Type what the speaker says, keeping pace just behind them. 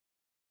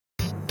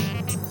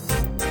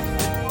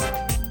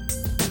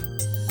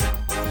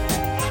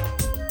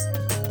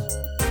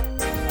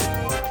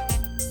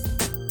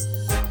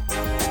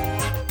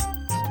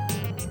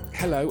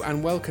Hello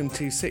and welcome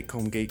to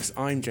Sitcom Geeks.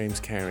 I'm James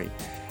Carey,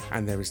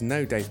 and there is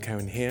no Dave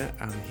Cohen here.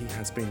 He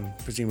has been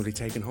presumably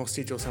taken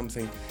hostage or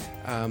something,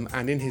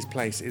 and in his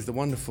place is the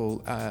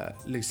wonderful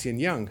Lucian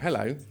Young.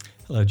 Hello.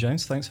 Hello,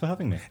 James. Thanks for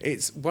having me.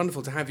 It's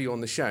wonderful to have you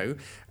on the show.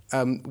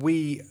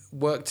 We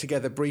worked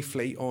together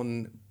briefly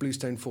on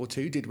Bluestone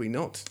 4.2, did we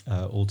not?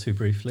 All too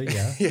briefly,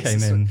 yeah.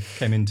 Yes.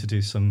 Came in to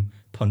do some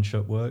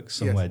punch-up work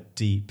somewhere Yes.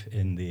 deep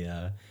in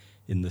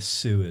the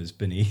sewers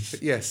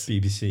beneath Yes.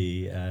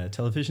 BBC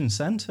Television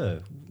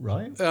Centre,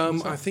 right?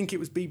 I think it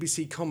was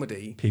BBC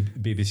Comedy.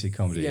 BBC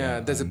Comedy.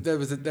 Yeah,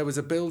 there was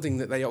a building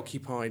that they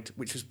occupied,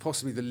 which was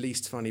possibly the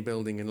least funny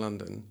building in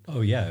London. Oh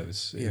yeah, it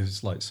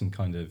was like some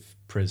kind of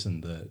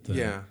prison that the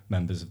Yeah.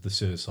 members of the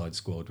Suicide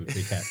Squad would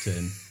be kept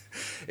in.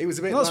 It was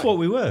a bit. That's like, what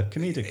we were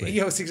comedically.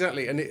 Yes,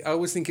 exactly. And I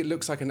always think it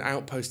looks like an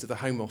outpost of the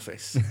Home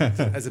Office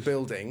as a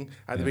building.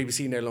 The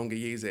BBC no longer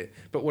use it.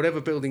 But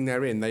whatever building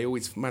they're in, they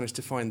always manage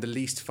to find the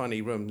least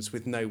funny rooms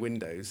with no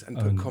windows and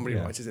put comedy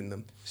writers in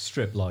them.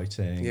 Strip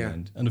lighting, Yeah.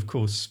 and of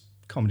course,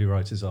 comedy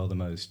writers are the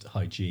most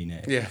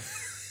hygienic. Yeah.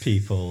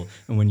 People,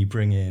 and when you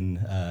bring in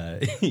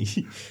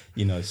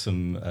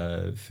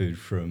some food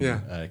from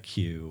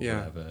Q or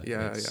whatever,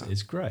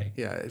 it's great.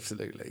 Yeah,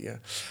 absolutely. Yeah.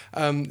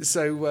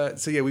 So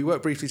we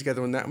worked briefly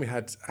together on that, and we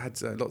had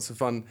lots of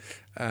fun,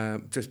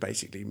 just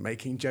basically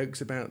making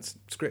jokes about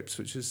scripts,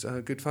 which was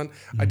good fun.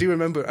 I do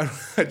remember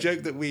a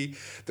joke that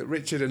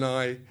Richard and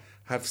I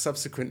have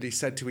subsequently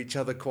said to each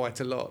other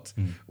quite a lot,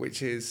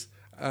 which is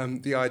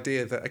the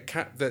idea that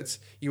that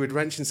you would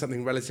mention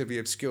something relatively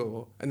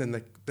obscure, and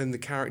then the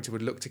character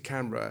would look to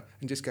camera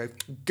and just go,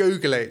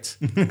 Google it.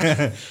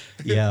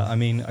 Yeah, I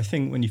mean, I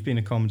think when you've been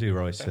a comedy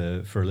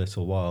writer for a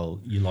little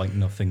while, you like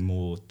nothing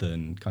more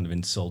than kind of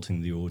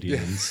insulting the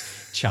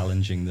audience,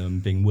 challenging them,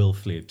 being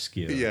willfully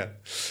obscure. Yeah.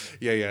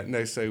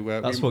 No, so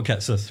that's what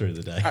gets us through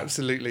the day.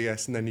 Absolutely,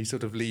 yes. And then you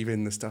sort of leave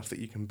in the stuff that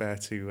you can bear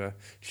to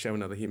show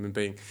another human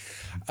being.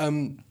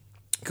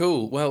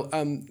 Cool. Well,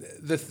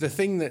 the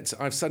thing that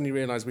I've suddenly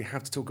realised we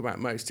have to talk about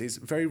most is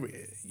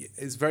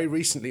very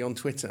recently on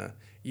Twitter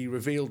you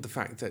revealed the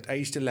fact that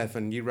aged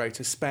 11 you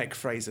wrote a Spec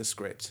Fraser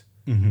script,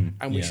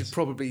 and we should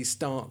probably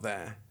start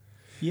there.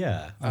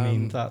 Yeah, I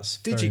mean that's.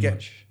 Did you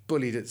get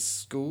bullied at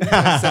school?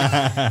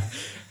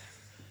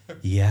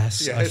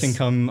 Yes, I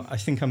think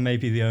I'm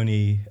maybe the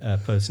only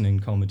person in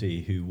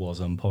comedy who was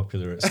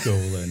unpopular at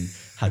school and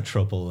had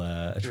trouble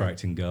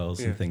attracting girls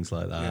and things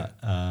like that.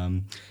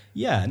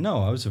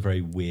 I was a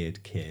very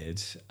weird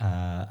kid,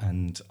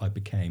 and I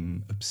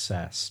became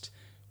obsessed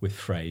with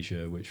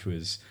Frasier, which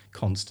was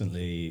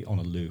constantly on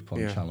a loop on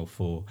Channel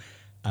 4.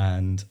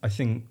 And I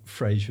think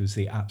Frasier was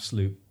the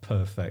absolute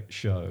perfect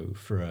show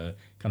for a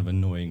kind of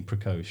annoying,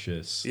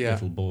 precocious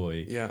little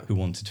boy who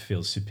wanted to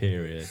feel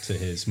superior to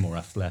his more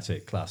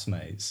athletic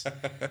classmates.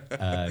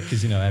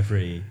 Because,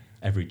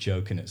 every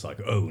joke in it's like,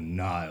 oh,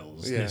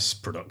 Niles, this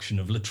production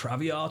of La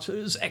Traviata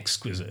is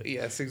exquisite.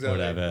 Yes, exactly.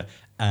 Whatever.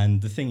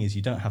 And the thing is,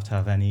 you don't have to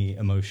have any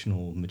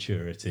emotional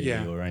maturity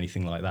or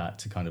anything like that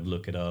to kind of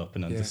look it up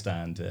and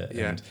understand it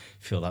and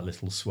feel that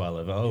little swell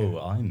of,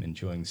 I'm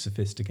enjoying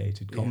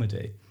sophisticated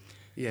comedy.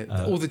 Yeah,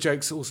 all the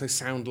jokes also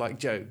sound like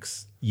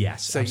jokes.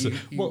 Yes, so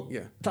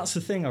absolutely. That's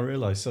the thing I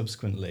realised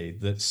subsequently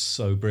that's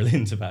so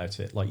brilliant about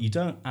it. Like, you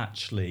don't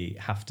actually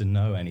have to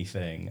know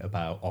anything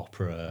about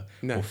opera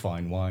or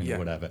fine wine or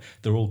whatever.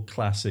 They're all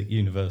classic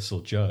universal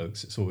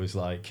jokes. It's always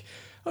like,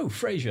 oh,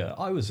 Frasier,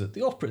 I was at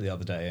the opera the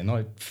other day and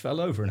I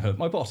fell over and hurt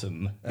my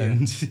bottom.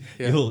 And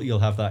you'll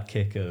have that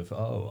kick of,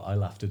 oh, I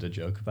laughed at a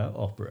joke about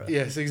opera.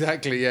 Yes,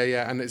 exactly.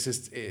 Yeah. And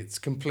it's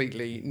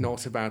completely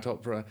not about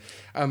opera.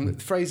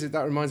 Frasier,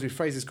 that reminds me,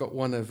 Frasier's got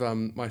one of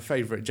my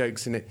favourite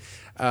jokes in it.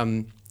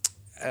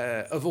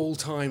 Of all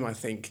time, I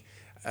think.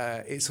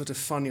 It's sort of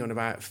funny on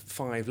about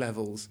 5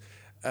 levels.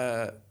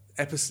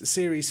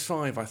 Series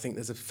 5, I think,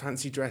 there's a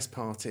fancy dress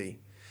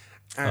party.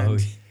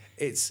 And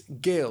it's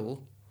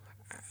Gil...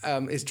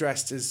 is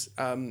dressed as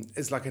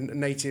like a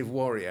native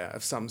warrior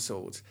of some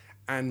sort,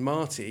 and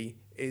Marty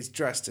is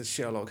dressed as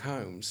Sherlock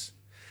Holmes,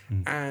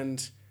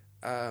 and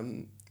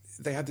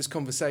they had this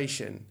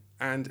conversation,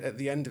 and at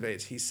the end of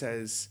it he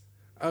says,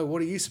 "Oh,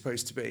 what are you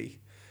supposed to be?"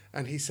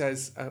 And he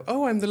says,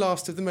 "Oh, I'm the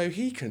last of the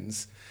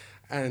Mohicans."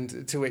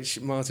 And to which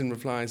Martin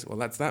replies, "Well,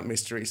 that's that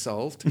mystery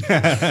solved."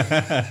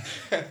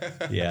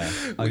 Yeah,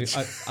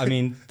 I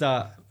mean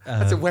that.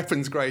 That's a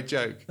weapons-grade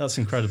joke. That's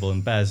incredible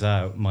and bears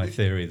out my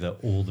theory that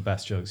all the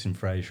best jokes in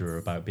Frasier are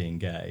about being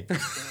gay.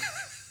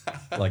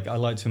 Like, I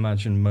like to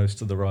imagine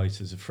most of the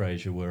writers of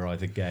Frasier were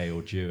either gay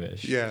or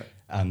Jewish. Yeah.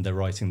 And they're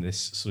writing this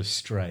sort of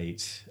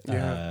straight,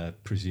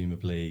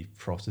 presumably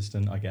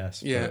Protestant, I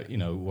guess, but,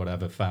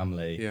 whatever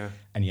family. Yeah.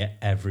 And yet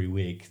every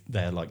week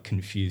they're like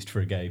confused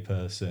for a gay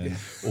person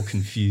or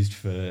confused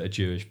for a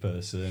Jewish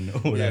person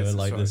or whatever. Yes,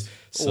 like this.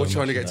 Or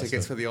trying to get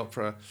tickets for the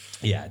opera.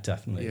 Yeah,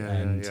 definitely.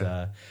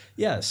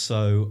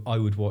 So I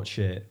would watch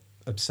it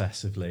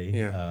obsessively.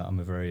 Yeah. I'm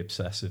a very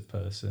obsessive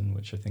person,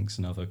 which I think is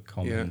another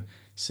common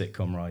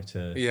sitcom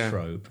writer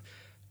trope.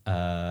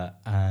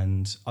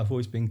 And I've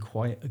always been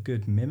quite a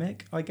good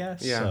mimic, I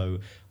guess. Yeah. So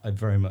I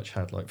very much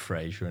had like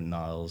Frasier and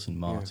Niles and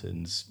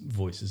Martin's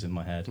voices in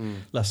my head.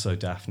 Less so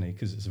Daphne,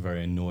 because it's a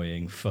very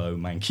annoying faux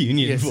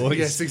Mancunian voice.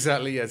 Yes,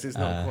 exactly. Yes, it's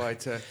not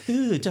quite.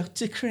 Ooh,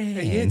 Dr.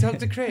 Crane. Yeah,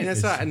 Dr. Crane.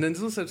 That's right. And then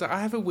there's also I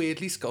have a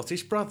weirdly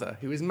Scottish brother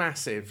who is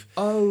massive.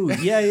 Oh,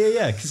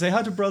 yeah. Because they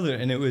had a brother,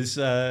 and it was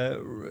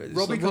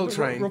Robbie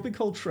Coltrane. Robbie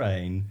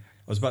Coltrane.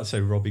 I was about to say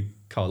Robbie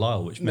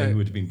Carlyle, which maybe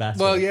would have been better.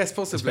 Well, yes,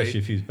 possibly. Especially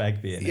if he was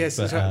Begbie in yes,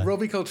 it. Yes, right.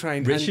 Robbie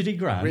Coltrane. Richard E.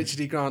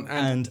 Grant.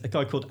 And a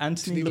guy called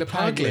Anthony LaPaglia.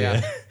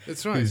 LaPaglia.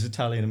 That's right. Who's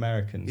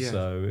Italian-American. Yeah.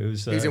 So it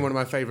was... He's in one of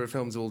my favourite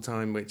films of all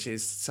time, which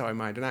is So I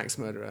Married an Axe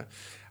Murderer.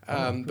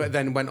 But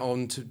then went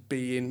on to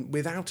be in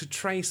Without a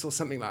Trace or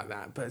something like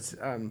that.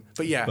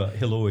 But yeah. But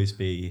he'll always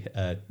be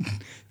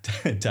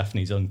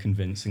Daphne's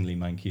unconvincingly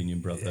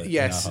Mancunian brother.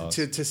 Yes,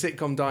 to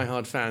sitcom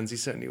diehard fans, he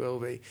certainly will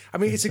be. I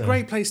mean, it's a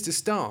great place to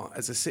start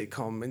as a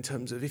sitcom in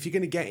terms of if you're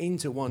going to get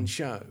into one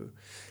show,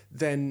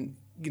 then,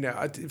 you know,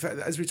 in fact,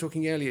 as we were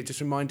talking earlier, it just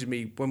reminded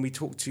me when we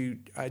talked to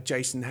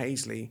Jason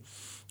Hazley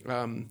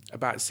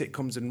about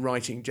sitcoms and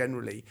writing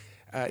generally.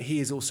 He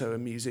is also a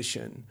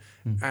musician,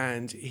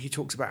 and he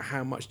talks about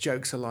how much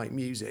jokes are like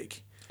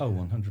music. Oh,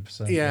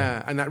 100%.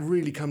 Yeah, and that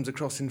really comes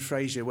across in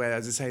Frasier, where,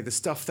 as I say, the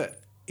stuff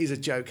that is a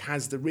joke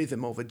has the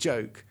rhythm of a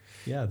joke.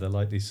 Yeah, they're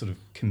like these sort of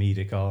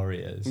comedic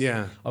arias.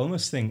 Yeah. I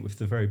almost think with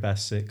the very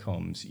best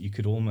sitcoms, you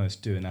could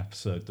almost do an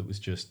episode that was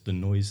just the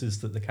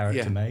noises that the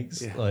character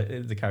makes,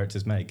 like the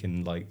characters make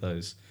in like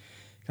those...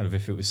 Kind of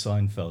if it was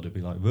Seinfeld, it'd be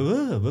like, and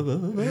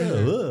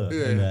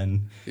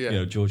then you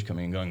know George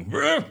coming and going,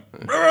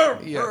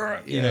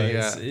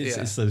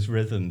 it's those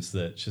rhythms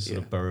that just sort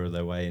of burrow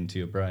their way into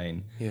your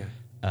brain. Yeah.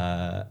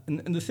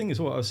 And the thing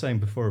is, what I was saying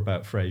before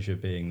about Frasier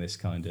being this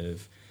kind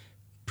of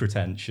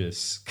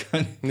pretentious,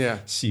 kind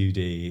of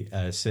pseudy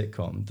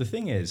sitcom. The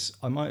thing is,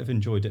 I might have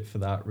enjoyed it for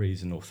that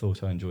reason, or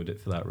thought I enjoyed it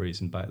for that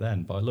reason back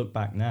then. But I look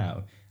back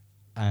now,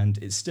 and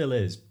it still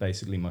is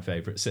basically my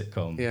favourite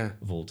sitcom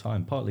of all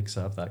time, partly because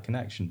I have that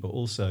connection, but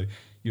also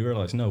you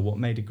realise, no, what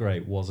made it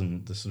great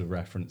wasn't the sort of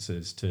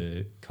references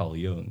to Carl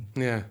Jung,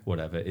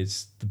 whatever.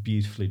 It's the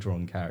beautifully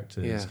drawn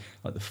characters,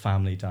 like the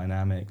family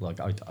dynamic. Like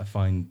I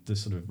find the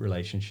sort of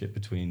relationship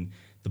between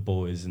the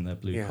boys and their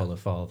blue-collar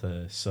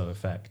father so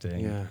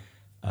affecting.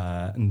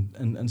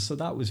 And so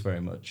that was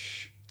very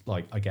much,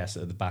 like, I guess,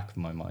 at the back of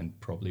my mind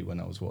probably when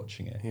I was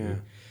watching it.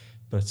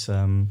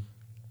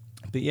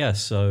 But yeah,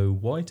 so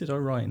why did I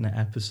write an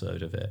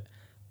episode of it?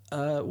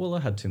 Well, I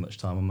had too much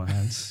time on my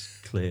hands,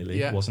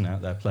 clearly. Wasn't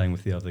out there playing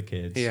with the other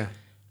kids.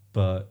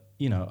 But,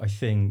 you know, I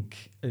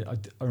think... I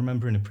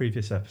remember in a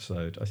previous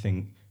episode, I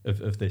think,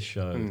 of this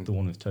show, the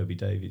one with Toby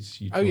Davies,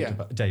 you talked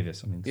about...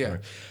 Davis, I mean, sorry.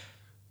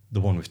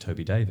 The one with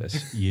Toby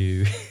Davis.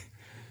 You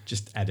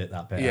just edit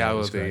that bit out. I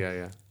will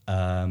do,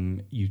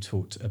 you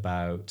talked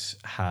about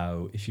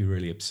how if you're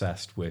really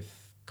obsessed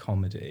with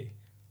comedy...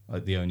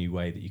 Like the only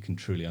way that you can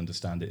truly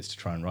understand it is to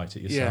try and write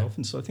it yourself.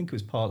 And so I think it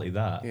was partly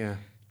that,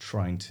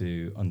 trying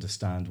to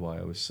understand why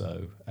I was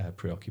so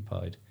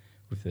preoccupied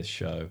with this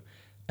show.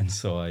 And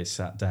so I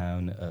sat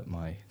down at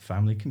my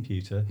family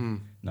computer,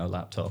 no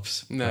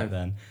laptops back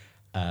then,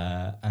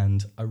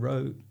 and I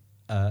wrote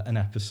an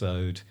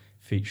episode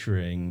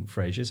featuring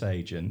Frasier's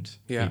agent,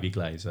 Phoebe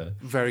Glazer.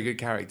 Very good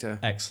character.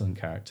 Excellent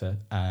character.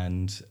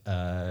 And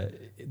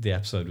the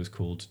episode was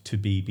called To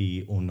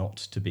BB or Not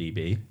to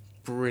BB.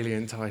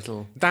 Brilliant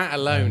title. That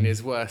alone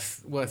is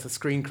worth a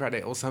screen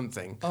credit or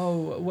something.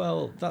 Oh,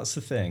 well, that's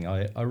the thing.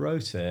 I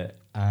wrote it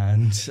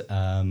and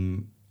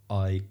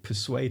I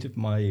persuaded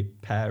my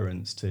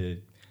parents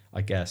to,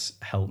 I guess,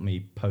 help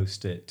me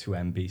post it to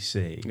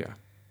NBC. Yeah.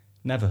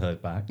 Never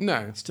heard back.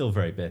 No. Still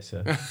very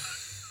bitter.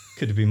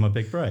 Could have been my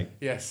big break.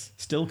 Yes.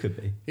 Still could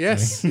be.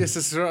 Yes, yes,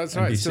 that's right.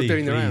 NBC, Still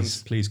doing the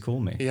rounds. Please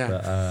call me. Yeah.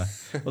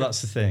 But, well,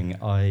 that's the thing.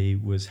 I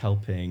was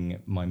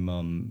helping my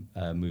mum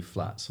move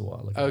flats a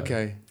while ago.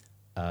 Okay.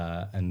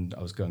 And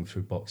I was going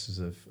through boxes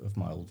of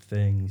my old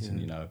things, and,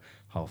 you know,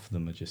 half of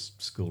them are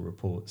just school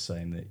reports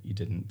saying that you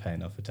didn't pay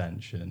enough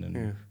attention,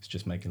 and it's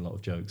just making a lot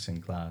of jokes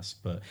in class.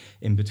 But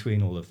in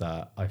between all of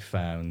that, I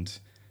found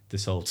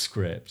this old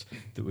script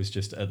that was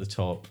just at the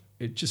top,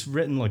 it just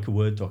written like a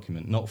Word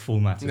document, not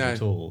formatted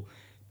at all,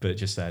 but it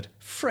just said,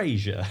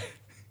 Frasier.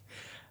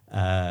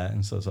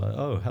 And so I was like,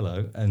 oh,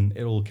 hello. And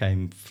it all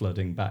came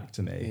flooding back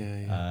to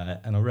me.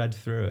 And I read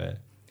through it.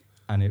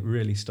 And it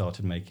really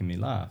started making me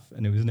laugh.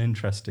 And it was an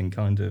interesting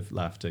kind of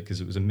laughter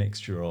because it was a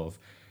mixture of,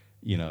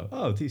 you know,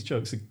 oh, these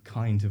jokes are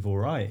kind of all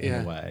right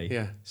in a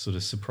way, sort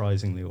of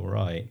surprisingly all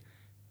right.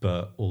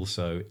 But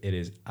also it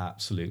is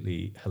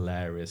absolutely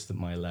hilarious that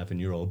my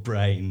 11-year-old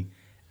brain,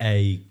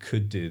 A,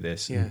 could do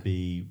this and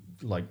B,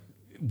 like,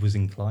 was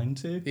inclined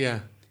to. Yeah.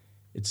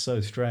 It's so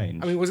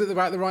strange. I mean, was it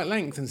about the right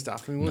length and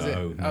stuff? I mean, was it?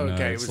 No,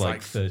 okay, it's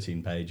like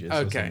 13 pages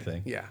or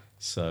something. Yeah.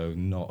 So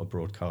not a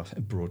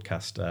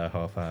broadcast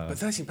half hour. But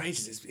 13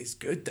 pages is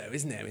good though,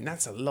 isn't it? I mean,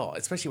 that's a lot,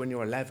 especially when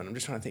you're 11. I'm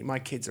just trying to think, my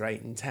kids are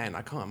 8 and 10.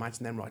 I can't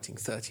imagine them writing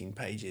 13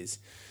 pages.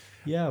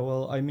 Yeah,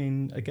 well, I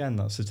mean, again,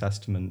 that's a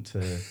testament to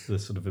the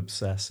sort of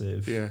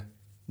obsessive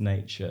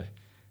nature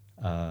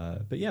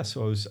But yeah,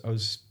 so I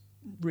was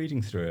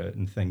reading through it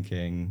and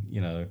thinking,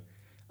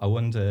 I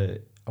wonder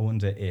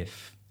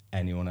if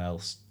anyone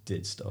else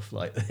did stuff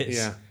like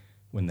this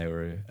when they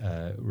were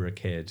a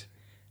kid.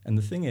 And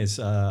the thing is,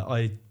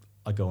 I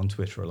go on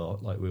Twitter a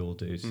lot, like we all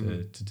do,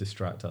 to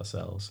distract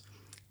ourselves.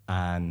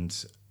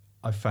 And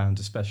I found,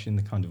 especially in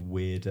the kind of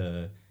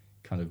weirder,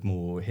 kind of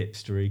more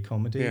hipstery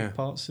comedy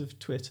parts of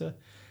Twitter,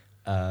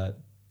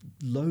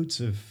 loads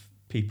of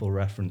people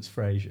reference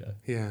Frasier.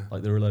 Yeah.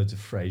 Like there are loads of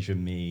Frasier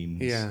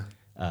memes. Yeah.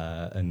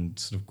 And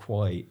sort of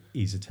quite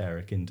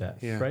esoteric,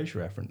 in-depth Frasier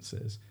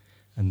references.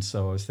 And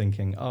so I was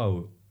thinking,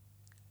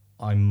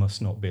 I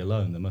must not be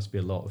alone. There must be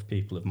a lot of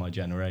people of my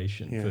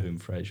generation for whom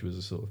Frasier was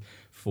a sort of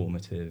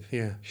formative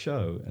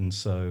show. And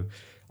so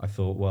I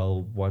thought,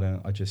 well, why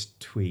don't I just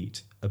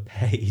tweet a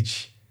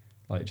page,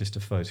 like just a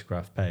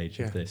photograph page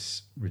of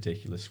this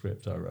ridiculous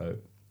script I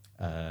wrote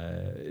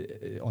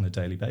on a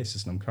daily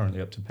basis. And I'm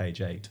currently up to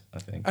page 8, I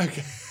think.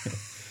 Okay.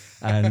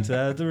 And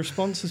the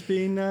response has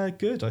been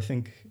good. I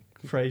think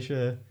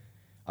Frasier,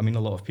 I mean,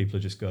 a lot of people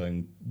are just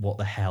going, what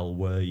the hell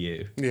were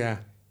you? Yeah.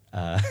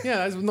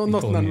 That's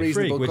not an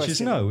unreasonable freak,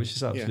 question. Which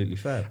is absolutely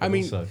fair. I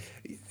mean, also,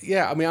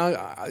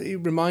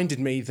 it reminded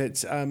me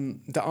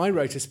that I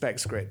wrote a spec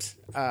script,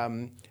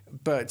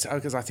 but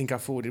because I think I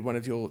forwarded one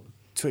of your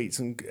tweets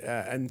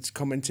and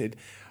commented,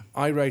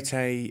 I wrote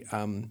a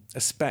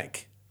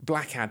spec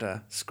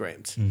Blackadder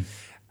script.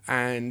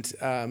 And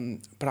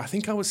but I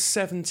think I was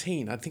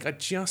 17. I think I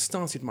just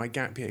started my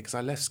gap year because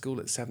I left school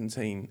at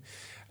 17,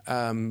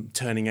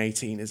 turning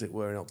 18 as it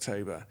were in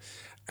October,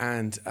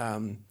 and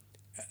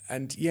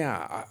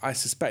I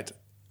suspect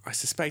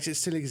it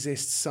still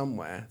exists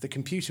somewhere. The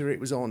computer it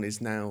was on is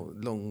now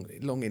long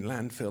in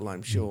landfill,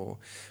 I'm sure,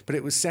 but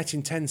it was set in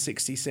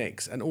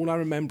 1066, and all I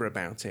remember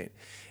about it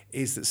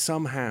is that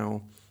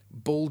somehow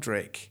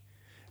Baldrick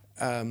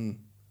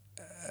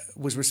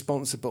was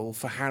responsible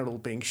for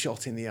Harold being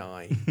shot in the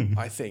eye,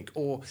 I think,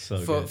 or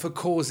for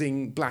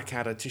causing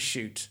Blackadder to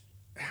shoot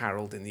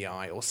Harold in the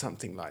eye or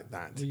something like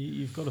that. Well,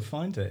 you've got to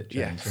find it,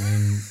 James. I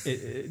mean,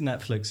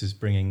 Netflix is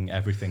bringing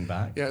everything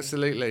back. Yeah,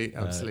 absolutely.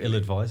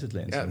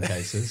 Ill-advisedly in some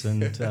cases.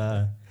 And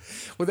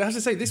well, I have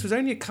to say, this was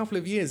only a couple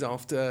of years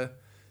after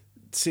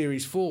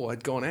Series 4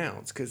 had gone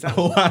out.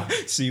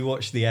 So you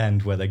watch the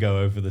end where they go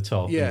over the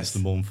top and it's the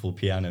mournful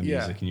piano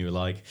music and you were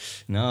like,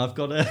 no, I've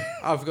got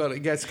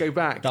to go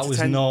back. That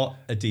was not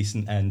a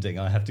decent ending.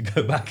 I have to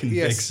go back and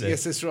fix it.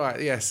 Yes, that's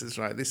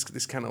right.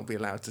 This cannot be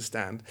allowed to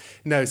stand.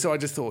 No, so I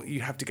just thought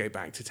you have to go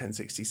back to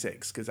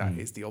 1066 because that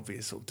is the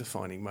obvious sort of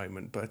defining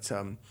moment. But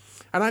and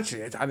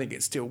actually, I think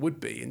it still would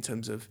be in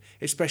terms of,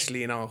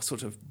 especially in our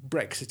sort of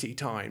Brexity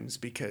times,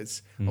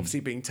 because obviously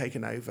being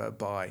taken over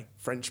by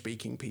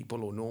French-speaking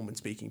people or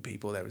Norman-speaking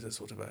people, there was a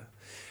sort of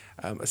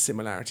a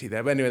similarity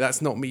there. But anyway,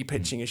 that's not me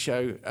pitching a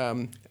show.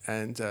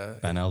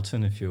 Ben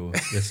Elton, if you're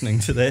listening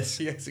to this.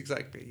 Yes,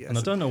 exactly. Yes. And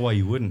I don't know why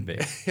you wouldn't be.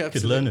 You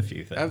could learn a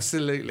few things.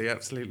 Absolutely.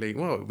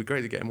 Well, it would be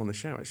great to get him on the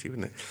show, actually,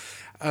 wouldn't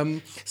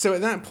it? So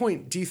at that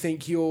point, do you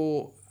think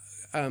your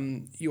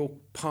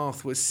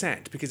path was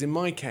set? Because in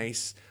my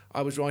case,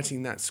 I was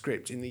writing that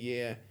script in the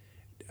year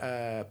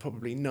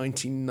probably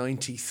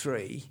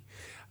 1993.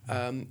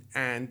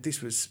 And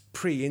this was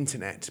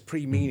pre-internet,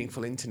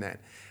 pre-meaningful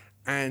internet.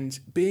 And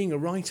being a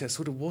writer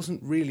sort of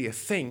wasn't really a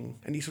thing.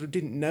 And you sort of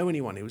didn't know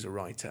anyone who was a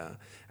writer.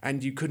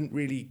 And you couldn't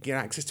really get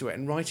access to it.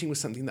 And writing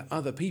was something that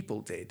other people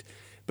did.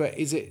 But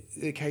is it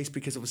the case,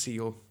 because obviously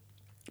you're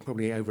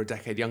probably over a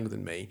decade younger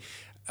than me,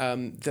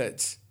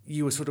 that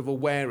you were sort of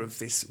aware of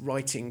this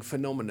writing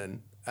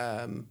phenomenon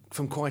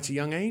from quite a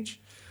young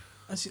age?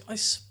 I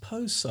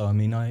suppose so. I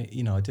mean, I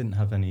didn't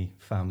have any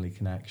family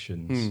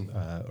connections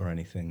or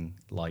anything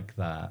like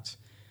that.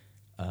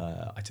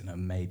 I don't know,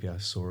 maybe I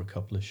saw a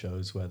couple of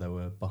shows where there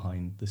were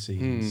behind the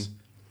scenes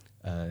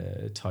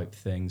type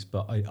things,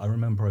 but I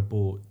remember I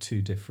bought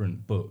 2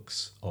 different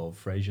books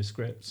of Frasier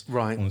scripts.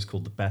 Right. One was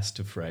called The Best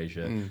of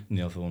Frasier, and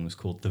the other one was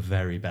called The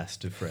Very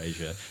Best of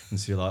Frasier. And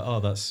so you're like, oh,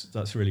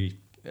 that's really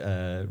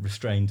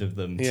restrained of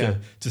them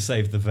to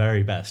save the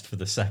very best for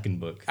the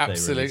second book.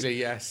 Absolutely,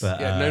 yes. But,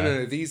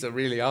 no, these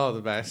really are the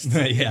best.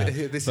 I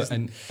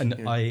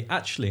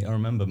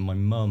remember my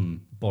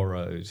mum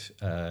borrowed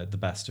The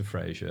Best of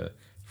Frasier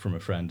from a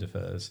friend of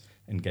hers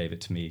and gave it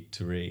to me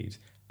to read,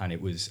 and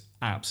it was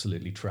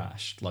absolutely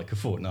trashed. Like a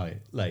fortnight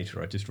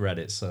later, I just read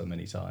it so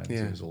many times.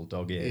 It was all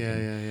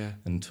dog-eared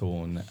and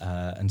torn.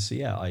 And so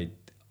I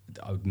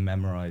would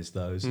memorize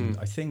those, and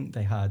I think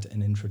they had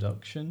an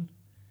introduction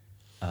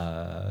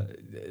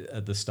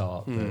at the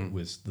start that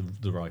was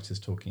the writers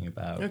talking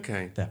about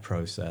their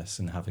process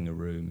and having a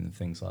room and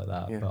things like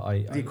that.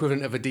 But the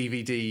equivalent of a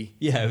DVD.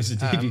 Yeah, it was a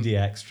DVD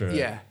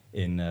extra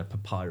in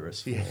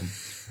papyrus form.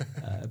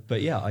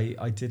 But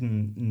I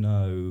didn't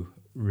know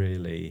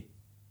really.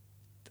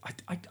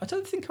 I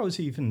don't think I was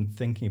even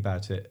thinking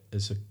about it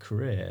as a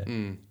career.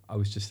 I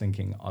was just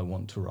thinking, I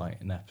want to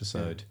write an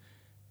episode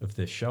of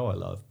this show I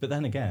love. But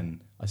then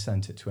again, I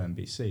sent it to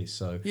NBC,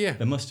 so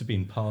there must have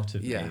been part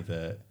of me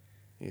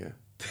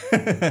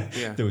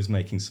that was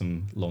making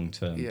some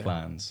long-term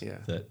plans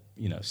that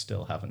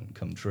still haven't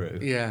come true.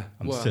 Yeah,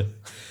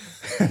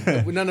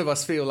 none of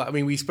us feel like. I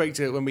mean, we spoke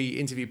to when we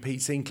interviewed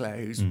Pete Sinclair,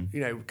 who's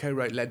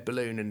co-wrote Lead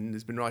Balloon and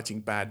has been writing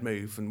Bad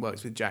Move and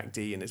works with Jack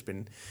Dee and has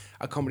been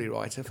a comedy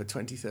writer for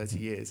 20, 30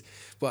 years.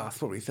 Well,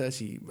 probably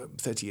 30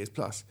 years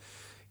plus.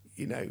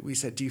 We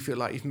said, do you feel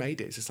like you've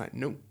made it? It's just like,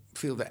 nope.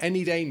 Feel that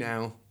any day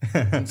now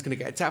I'm just going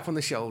to get a tap on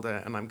the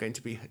shoulder and I'm going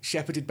to be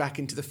shepherded back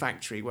into the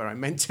factory where I'm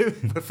meant to,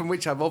 but from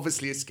which I've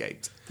obviously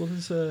escaped. Well,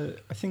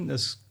 I think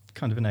there's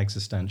kind of an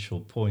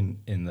existential point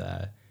in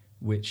there,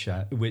 which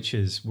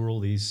is we're all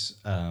these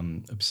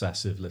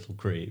obsessive little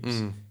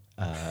creeps,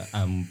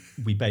 and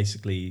we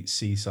basically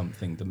see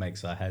something that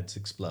makes our heads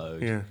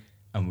explode,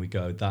 and we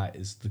go, that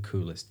is the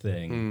coolest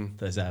thing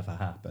that's ever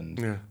happened.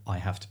 Yeah. I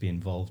have to be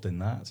involved in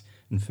that.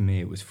 And for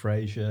me, it was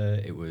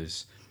Frasier. It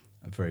was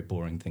a very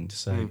boring thing to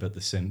say, but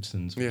The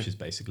Simpsons, which is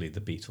basically the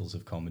Beatles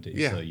of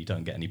comedy, so you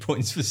don't get any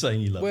points for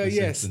saying you love The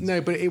Simpsons. No,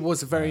 but it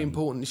was a very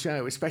important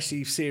show,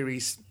 especially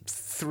series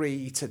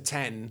 3 to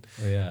 10.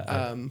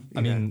 I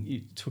mean,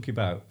 you talking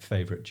about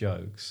favourite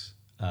jokes,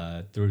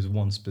 there was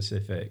one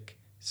specific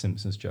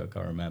Simpsons joke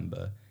I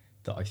remember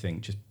that I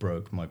think just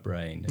broke my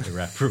brain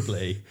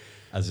irreparably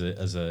as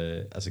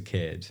a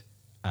kid,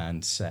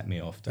 and set me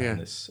off down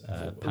this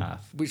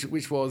path.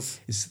 Which was?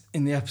 It's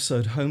in the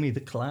episode Homie the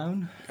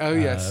Clown. Oh,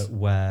 yes.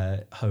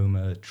 Where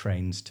Homer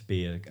trains to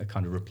be a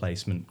kind of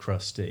replacement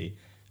Krusty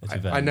at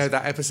events. I know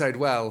that episode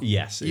well.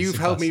 Yes. You've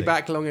held me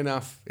back long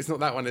enough. It's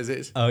not that one, is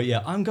it? Oh,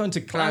 yeah. I'm going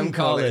to clown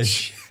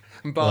college.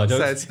 And Bart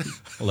said...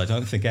 I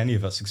don't think any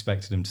of us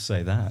expected him to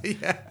say that.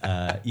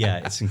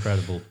 It's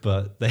incredible.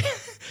 But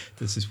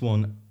there's this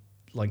one...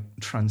 like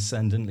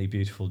transcendently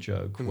beautiful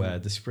joke where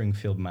the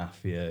Springfield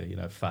Mafia,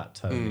 Fat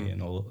Tony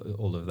and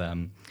all of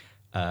them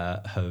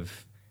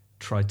have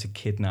tried to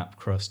kidnap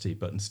Krusty,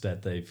 but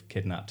instead they've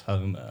kidnapped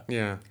Homer.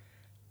 Yeah.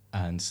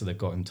 And so they've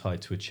got him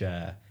tied to a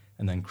chair,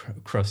 and then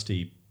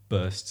Krusty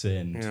bursts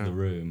into the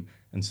room,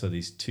 and so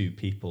these two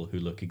people who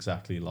look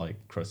exactly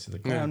like Krusty the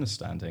Clown are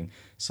standing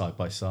side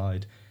by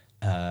side,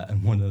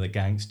 and one of the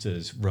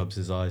gangsters rubs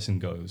his eyes and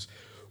goes,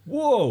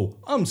 "Whoa,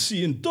 I'm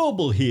seeing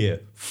double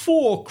here.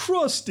 4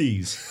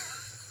 Krusties."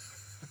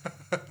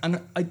 And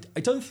I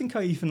don't think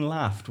I even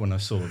laughed when I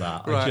saw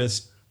that. Right. I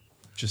just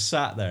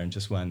sat there and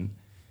just went,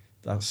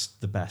 that's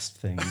the best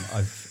thing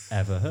I've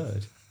ever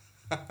heard.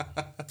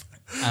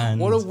 And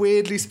what a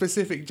weirdly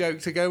specific joke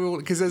to go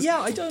with.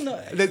 I don't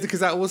know. Because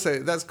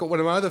that's got one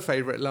of my other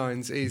favourite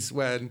lines is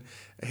when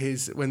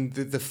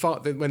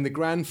the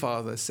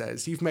grandfather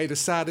says, "You've made a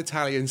sad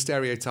Italian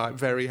stereotype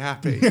very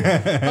happy."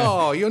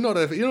 Oh, you're not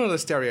a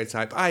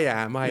stereotype. I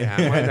am. I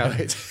know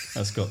it.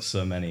 That's got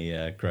so many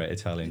great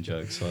Italian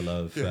jokes. I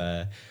love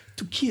to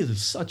kill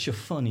such a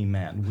funny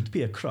man would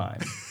be a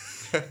crime.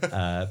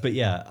 But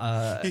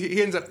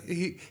he ends up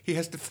he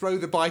has to throw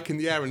the bike in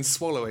the air and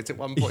swallow it at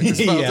one point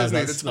as well, doesn't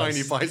he? The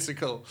tiny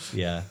bicycle.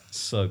 Yeah,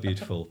 so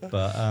beautiful.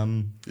 But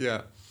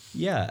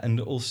and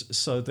also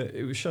so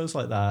it was shows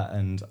like that,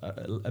 and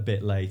a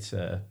bit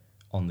later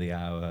on the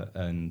Hour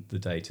and the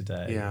Day to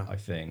Day. I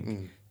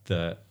think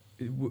that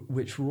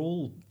which were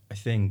all I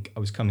think I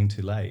was coming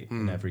too late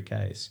in every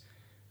case.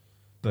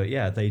 But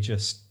they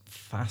just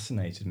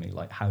fascinated me.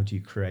 Like, how do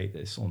you create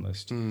this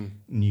almost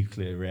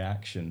nuclear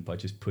reaction by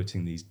just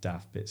putting these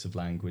daft bits of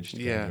language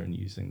together and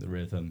using the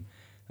rhythm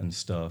and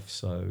stuff?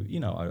 So,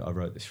 I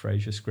wrote this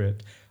Frasier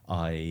script.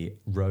 I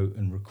wrote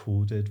and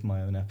recorded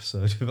my own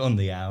episode of On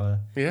the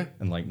Hour. Yeah.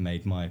 And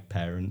made my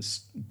parents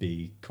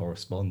be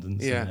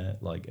correspondents in it,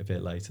 a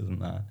bit later than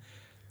that.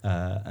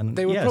 And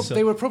they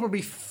were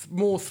probably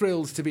more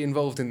thrilled to be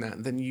involved in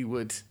that than you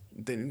would.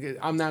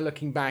 I'm now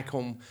looking back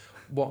on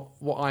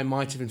what I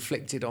might have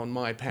inflicted on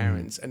my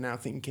parents, and now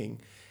thinking,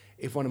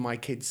 if one of my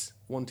kids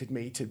wanted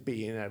me to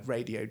be in a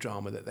radio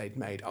drama that they'd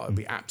made, I would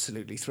be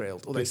absolutely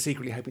thrilled. Although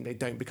secretly hoping they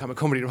don't become a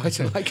comedy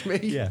writer like me.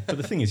 Yeah, but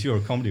the thing is, you're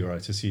a comedy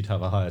writer, so you'd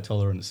have a higher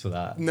tolerance for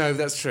that. No,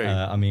 that's true.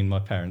 I mean, my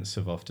parents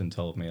have often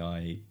told me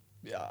I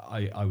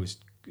was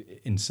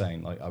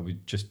insane. Like, I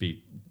would just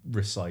be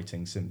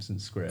reciting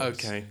Simpsons scripts.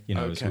 Okay.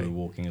 As we were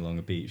walking along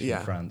a beach in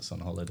France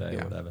on holiday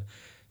or whatever.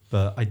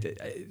 But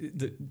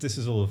this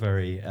is all a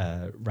very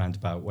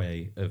roundabout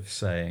way of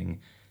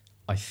saying,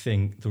 I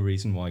think the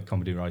reason why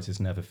comedy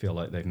writers never feel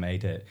like they've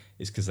made it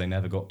is because they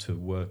never got to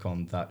work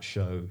on that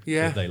show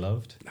that they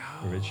loved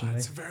originally.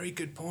 That's a very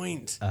good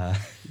point.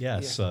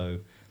 So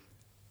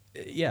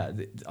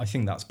I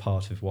think that's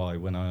part of why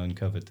when I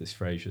uncovered this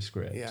Frasier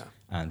script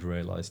and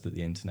realised that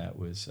the internet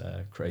was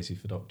crazy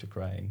for Dr.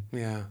 Crane,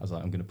 I was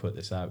like, I'm going to put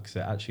this out because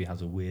it actually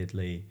has a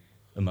weirdly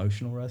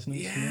emotional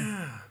resonance for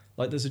me.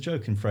 Like, there's a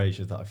joke in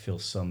Frasier that I feel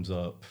sums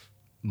up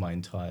my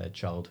entire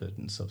childhood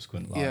and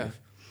subsequent life,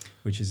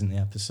 which is in the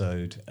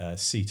episode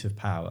Seat of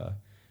Power,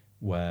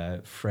 where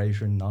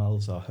Frasier and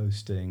Niles are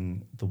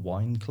hosting the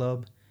wine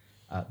club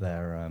at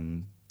their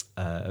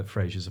at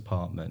Frasier's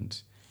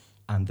apartment,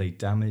 and they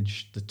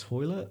damage the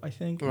toilet, I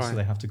think, so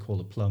they have to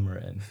call a plumber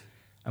in.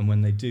 And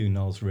when they do,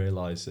 Niles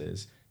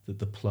realises that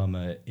the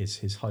plumber is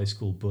his high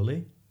school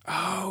bully.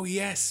 Oh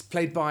yes,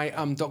 played by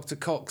Dr.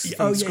 Cox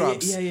from Oh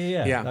Scrubs.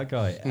 Yeah, that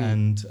guy.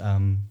 And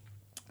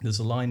there's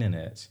a line in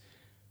it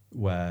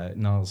where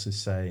Niles is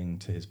saying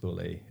to his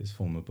bully, his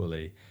former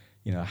bully,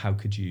 you know, how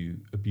could you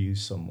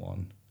abuse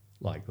someone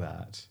like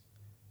that?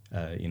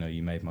 You know,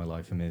 you made my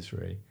life a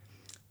misery.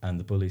 And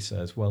the bully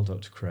says, well,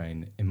 Dr.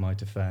 Crane, in my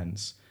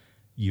defence,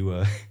 you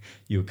were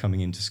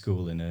coming into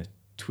school in a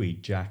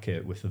tweed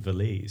jacket with a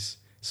valise.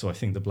 So I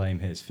think the blame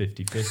here is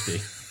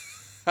 50-50.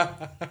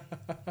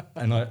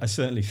 And I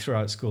certainly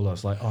throughout school I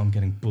was like, oh, I'm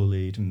getting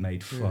bullied and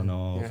made fun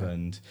of,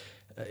 and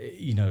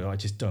you know, I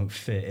just don't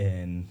fit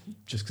in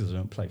just because I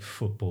don't play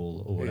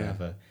football or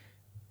whatever.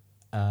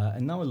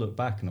 And now I look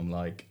back and I'm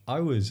like, I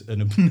was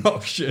an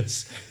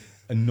obnoxious,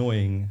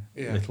 annoying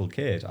little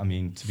kid. I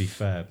mean, to be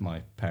fair,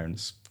 my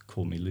parents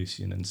called me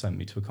Lucian and sent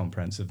me to a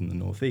comprehensive in the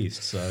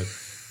northeast, so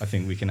I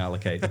think we can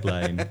allocate the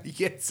blame.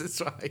 Yes,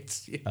 that's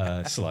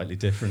right. Slightly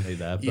differently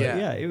there, but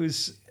it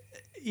was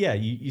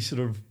you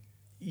sort of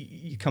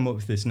you come up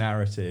with this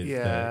narrative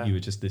that you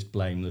were just this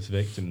blameless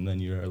victim, and then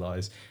you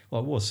realise,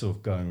 well, I was sort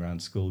of going around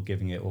school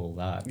giving it all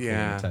that, calling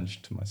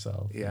attention to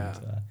myself.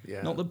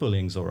 And, not that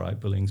bullying's all right,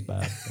 bullying's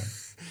bad.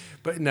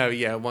 But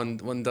no,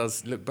 one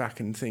does look back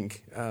and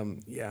think,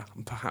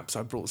 perhaps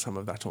I brought some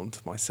of that onto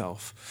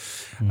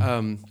myself.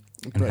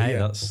 But hey,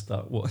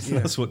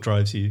 that's what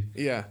drives you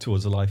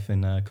towards a life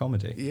in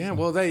comedy. Yeah,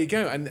 well, there you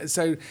go. And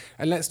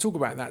let's talk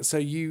about that. So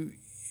you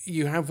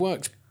have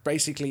worked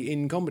basically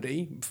in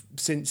comedy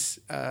since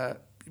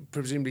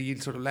presumably you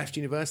sort of left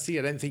university.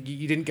 I don't think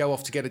you didn't go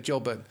off to get a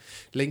job at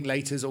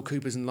Linklaters or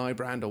Coopers and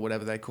Lybrand or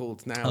whatever they're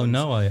called now. Oh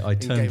no, I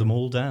turned them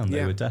all down.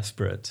 They were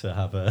desperate to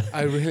have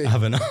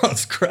have an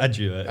arts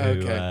graduate.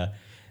 Who,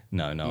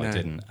 no, I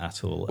didn't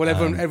at all. Well,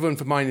 everyone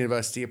from my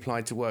university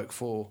applied to work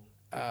for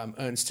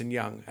Ernst &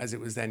 Young, as it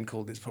was then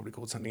called. It's probably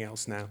called something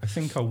else now. I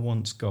think I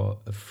once got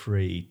a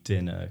free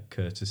dinner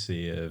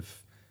courtesy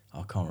of,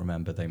 I can't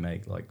remember, they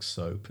make like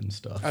soap and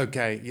stuff.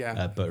 Okay,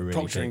 yeah. But really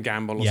Procter &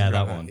 Gamble. Or that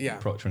like one. Yeah.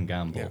 Procter &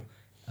 Gamble,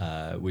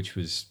 which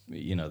was,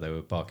 you know, they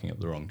were barking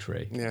up the wrong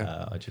tree.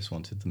 Yeah. I just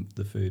wanted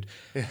the food.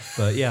 Yeah.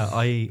 But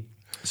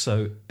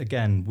so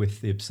again,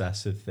 with the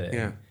obsessive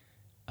thing,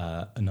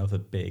 another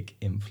big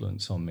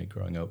influence on me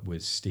growing up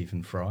was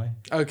Stephen Fry.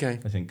 Okay.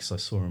 I think because I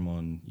saw him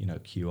on, you know,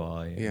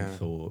 QI and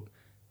thought,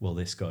 well,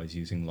 this guy's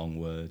using long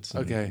words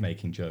and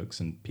making jokes,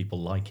 and people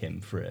like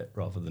him for it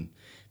rather than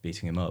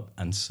beating him up.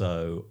 And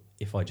so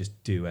if I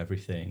just do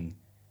everything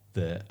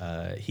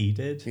that he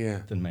did,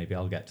 then maybe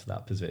I'll get to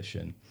that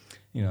position.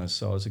 You know,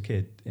 so I was a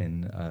kid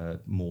in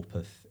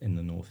Morpeth in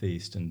the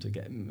northeast, and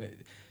again,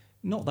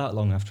 not that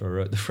long after I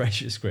wrote the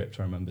Frasier script,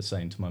 I remember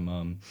saying to my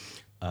mum,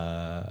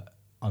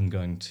 I'm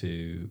going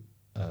to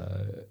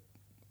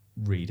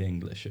read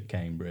English at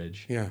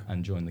Cambridge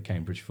and join the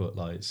Cambridge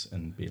Footlights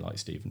and be like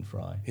Stephen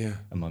Fry. Yeah.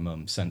 And my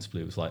mum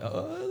sensibly was like,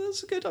 oh,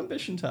 that's a good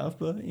ambition to have,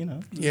 but, you know,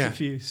 there's a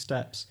few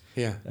steps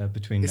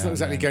between It's now not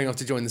exactly and going off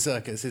to join the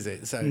circus, is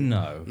it? So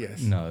no.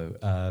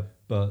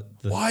 But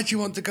why'd you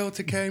want to go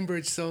to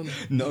Cambridge, son?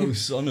 No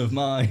son of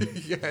mine.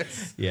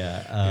 Yes.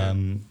 Yeah.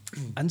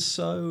 And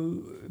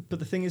so, but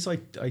the thing is, I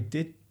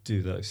did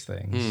do those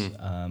things,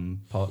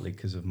 partly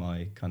because of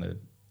my kind of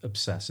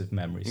obsessive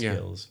memory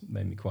skills,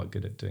 made me quite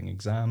good at doing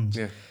exams.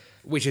 Yeah,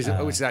 which is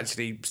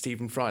actually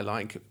Stephen Fry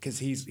like, because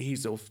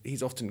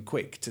he's often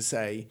quick to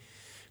say,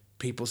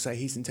 people say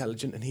he's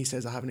intelligent and he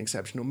says I have an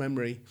exceptional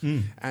memory,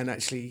 and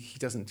actually he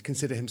doesn't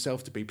consider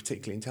himself to be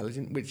particularly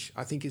intelligent, which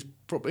I think is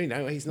probably, you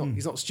know, he's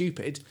not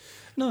stupid.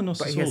 No, not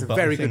but at all. He has a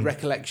very good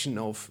recollection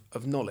of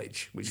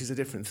knowledge, which is a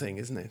different thing,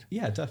 isn't it?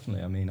 Yeah,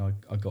 definitely. I mean,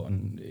 I got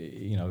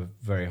a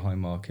very high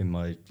mark in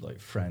my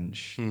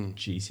French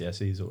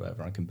GCSEs or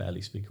whatever. I can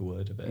barely speak a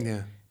word of it.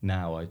 Yeah.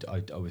 Now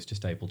I was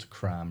just able to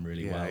cram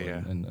really well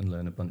and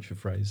learn a bunch of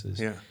phrases.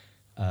 Yeah.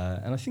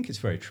 And I think it's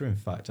very true. In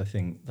fact, I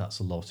think that's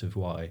a lot of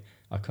why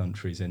our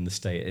country's in the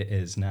state it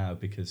is now,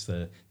 because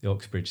the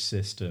Oxbridge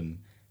system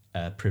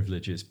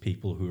privileges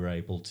people who are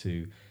able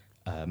to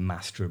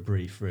master a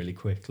brief really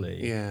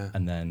quickly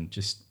and then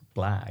just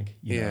blag,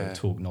 you know,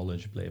 talk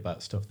knowledgeably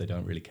about stuff they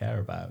don't really care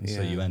about. And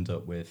so you end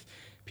up with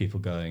people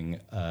going,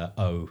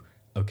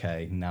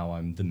 okay, now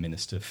I'm the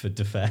Minister for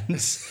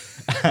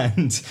Defence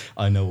and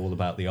I know all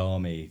about the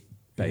army.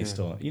 Based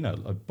on, you know,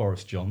 like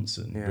Boris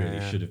Johnson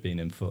really should have been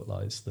in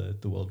Footlights. The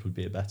world would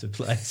be a better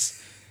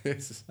place.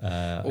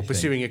 Or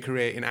pursuing a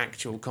career in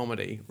actual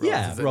comedy.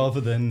 Rather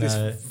than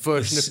this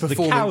version of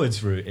performing. The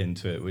coward's route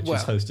into it, which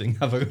is hosting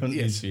Have a Go on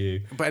News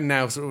View. But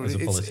now sort of as a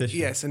politician.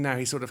 Yes, and now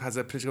he sort of has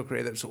a political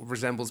career that sort of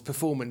resembles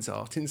performance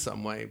art in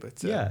some way.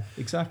 But yeah,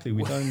 exactly.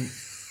 We don't.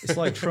 It's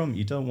like Trump.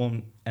 You don't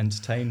want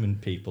entertainment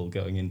people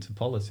going into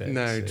politics.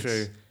 No,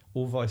 true.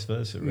 Or vice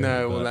versa. Really.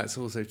 No, well, that's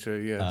also true.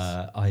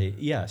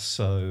 Yes.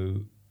 So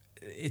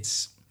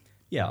it's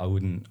I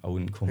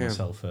wouldn't call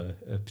myself a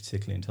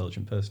particularly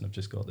intelligent person. I've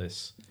just got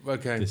this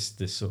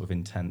sort of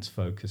intense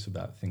focus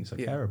about things I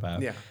care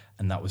about,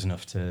 and that was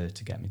enough to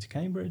get me to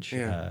Cambridge,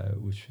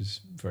 which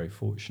was very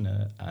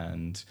fortunate.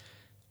 And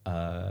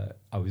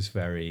I was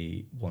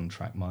very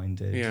one-track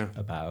minded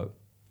about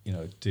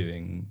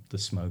doing the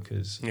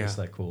smokers, as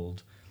they're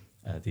called,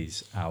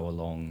 these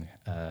hour-long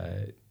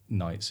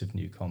nights of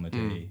new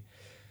comedy.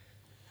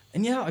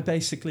 And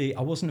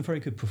I wasn't a very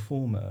good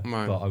performer,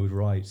 but I would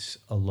write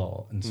a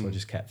lot, and so I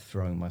just kept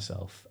throwing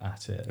myself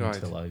at it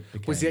until I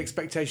became... Was the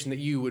expectation that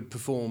you would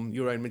perform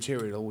your own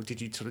material, or did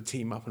you sort of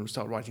team up and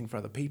start writing for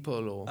other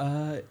people? Or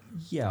I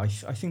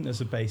think there's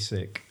a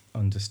basic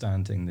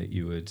understanding that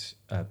you would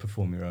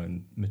perform your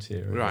own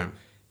material,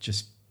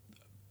 just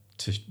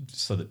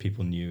so that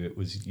people knew it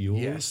was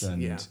yours.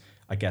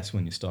 I guess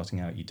when you're starting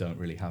out, you don't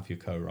really have your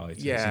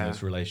co-writers, and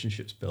those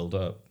relationships build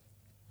up.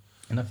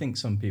 And I think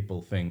some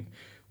people think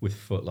with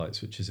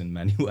Footlights, which is in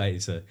many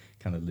ways a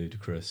kind of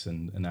ludicrous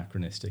and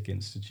anachronistic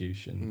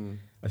institution,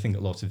 I think a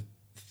lot of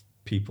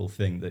people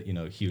think that,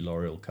 Hugh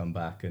Laurie will come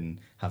back and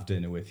have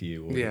dinner with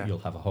you, or you'll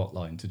have a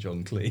hotline to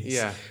John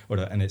Cleese.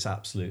 And it's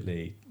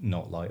absolutely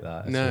not like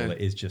that at all.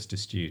 It is just a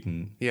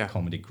student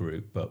comedy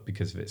group, but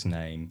because of its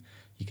name,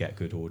 you get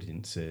good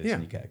audiences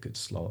and you get a good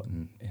slot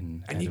in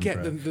and Edinburgh, you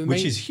get the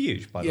which is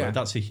huge, by the way.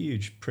 That's a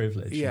huge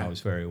privilege, and I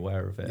was very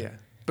aware of it.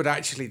 But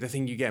actually, the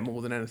thing you get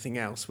more than anything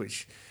else,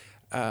 which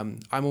I'm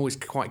always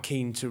quite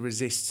keen to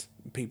resist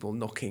people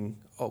knocking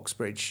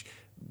Oxbridge,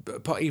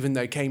 even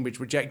though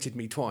Cambridge rejected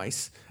me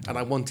twice, and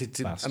I wanted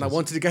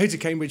to go to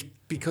Cambridge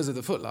because of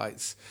the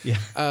Footlights.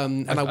 I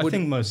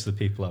think most of the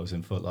people I was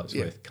in Footlights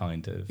with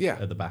kind of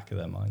at the back of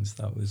their minds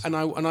that was. And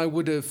I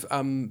would have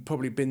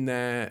probably been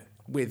there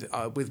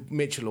with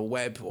Mitchell or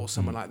Webb or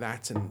someone like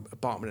that, and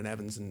Bartman and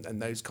Evans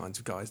and those kinds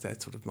of guys. They're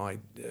sort of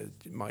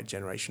my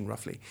generation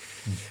roughly.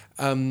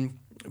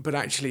 But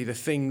actually, the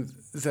thing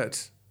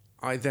that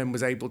I then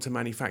was able to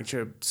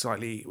manufacture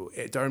slightly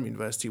at Durham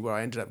University, where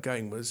I ended up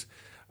going, was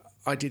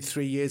I did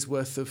 3 years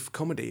worth of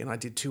comedy, and I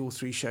did 2 or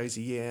 3 shows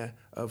a year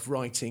of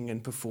writing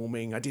and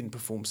performing. I didn't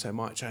perform so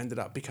much. I ended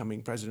up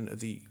becoming president of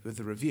the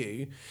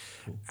Review.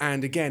 Cool.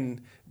 And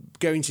again,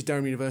 going to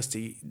Durham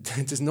University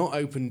does not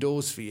open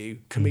doors for you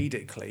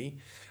comedically,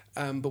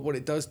 but what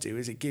it does do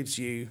is it gives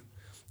you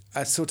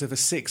a sort of a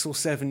 6 or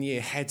 7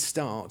 year head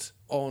start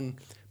on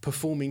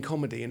performing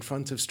comedy in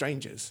front of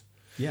strangers.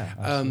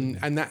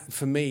 And that,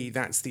 for me,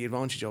 that's the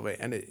advantage of it.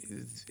 And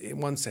in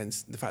one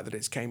sense, the fact that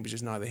it's Cambridge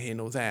is neither here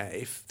nor there.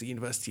 If the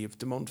University of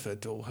De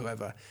Montfort or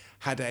whoever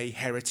had a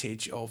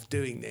heritage of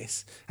doing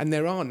this, and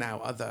there are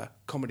now other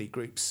comedy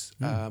groups,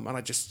 and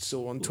I just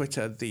saw on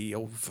Twitter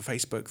or for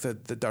Facebook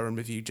the Durham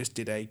Review just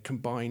did a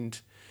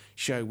combined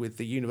show with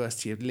the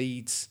University of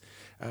Leeds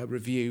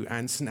Review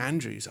and St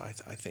Andrews, I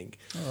think.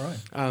 All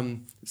right.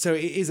 So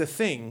it is a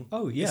thing.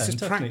 Oh yeah, it's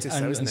just practice,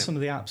 though, isn't and it? some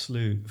of the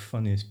absolute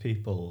funniest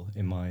people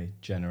in my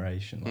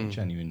generation, like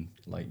genuine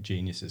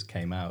geniuses,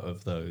 came out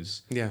of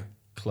those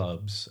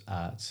clubs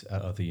at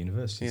other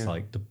universities,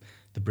 like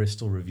the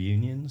Bristol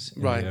Reunions.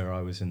 In the year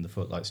I was in the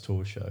Footlights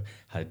tour show,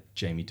 had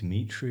Jamie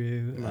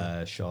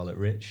Demetriou, Charlotte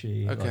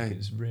Ritchie. Okay. It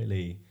was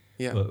really.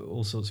 But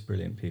all sorts of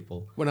brilliant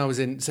people. When I was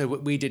so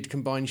we did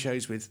combined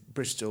shows with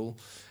Bristol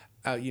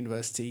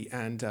University,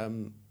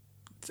 and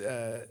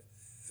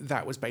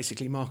that was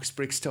basically Marcus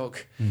Brigstock,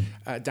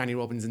 Danny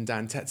Robbins, and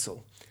Dan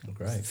Tetzel. Oh,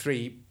 great.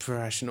 3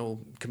 professional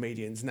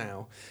comedians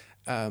now.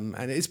 And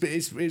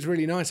it's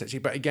really nice, actually.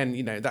 But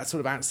again, that's sort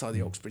of outside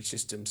the Oxbridge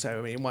system. So,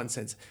 I mean, in one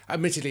sense,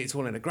 admittedly, it's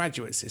all in a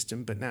graduate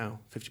system, but now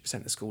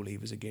 50% of school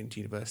leavers are going to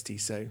university.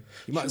 So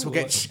you might as well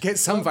get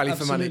some value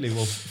for money. Absolutely.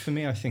 Well, for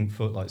me, I think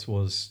Footlights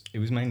was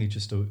mainly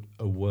just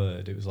a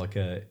word. It was like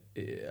a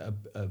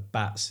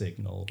bat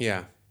signal.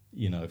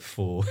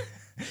 For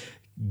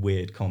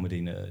weird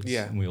comedy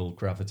nerds. And we all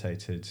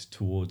gravitated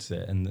towards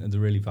it. And the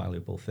really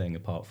valuable thing,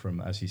 apart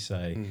from, as you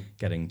say,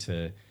 getting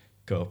to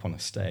go up on a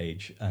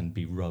stage and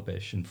be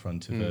rubbish in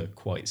front of a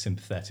quite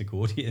sympathetic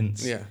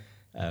audience,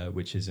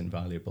 which is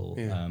invaluable.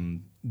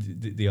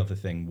 The other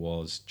thing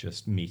was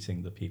just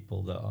meeting the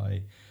people that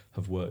I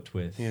have worked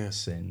with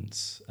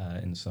since,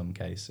 in some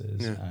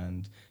cases,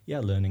 and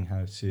learning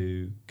how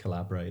to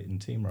collaborate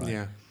and team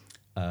write.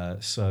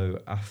 So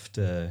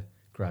after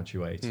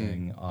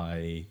graduating,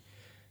 I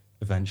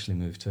eventually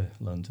moved to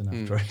London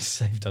after I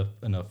saved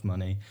up enough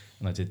money,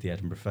 and I did the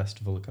Edinburgh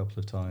Festival a couple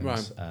of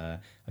times. I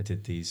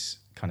did these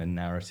kind of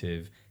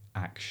narrative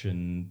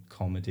action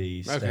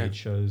comedy stage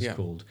shows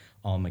called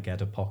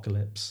Armageddon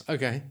Apocalypse,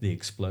 The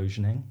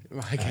Explosioning,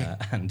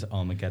 and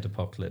Armageddon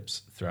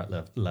Apocalypse throughout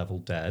Level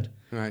Dead.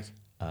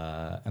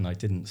 And I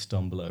didn't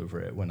stumble over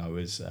it when I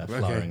was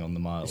flowering on the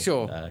mile.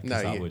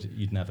 Because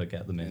you'd never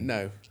get them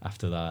in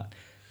after that.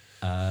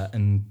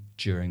 And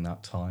during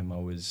that time, I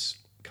was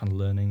kind of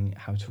learning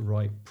how to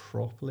write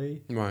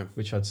properly,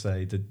 which I'd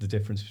say the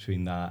difference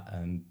between that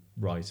and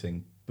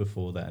writing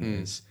before then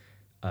is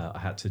I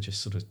had to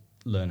just sort of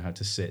learn how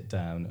to sit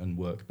down and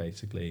work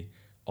basically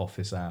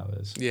office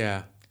hours,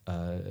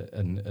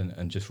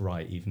 and just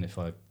write, even if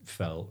I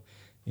felt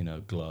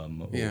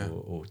glum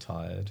or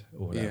tired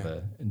or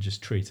whatever, and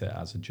just treat it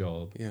as a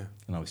job.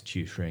 And I was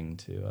tutoring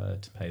to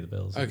pay the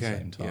bills at the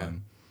same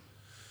time.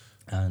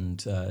 And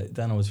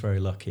then I was very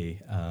lucky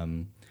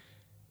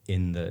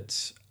in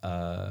that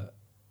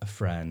a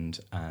friend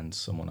and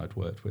someone I'd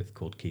worked with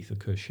called Keith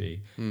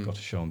Akushi got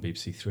a show on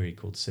BBC Three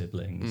called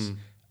Siblings,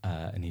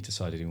 and he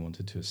decided he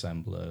wanted to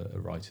assemble a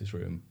writer's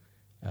room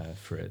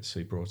for it. So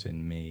he brought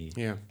in me,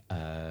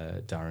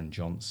 Darren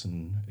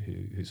Johnson,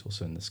 who's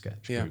also in the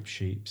sketch group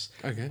Sheeps,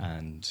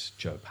 and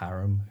Joe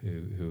Parham,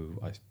 who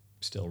I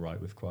still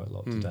write with quite a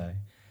lot today.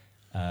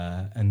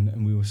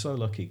 And we were so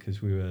lucky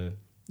because we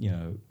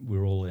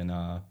were all in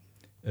our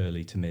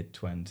early to mid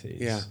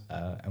 20s,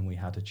 and we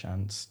had a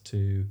chance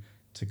to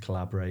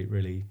collaborate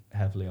really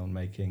heavily on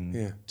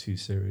making 2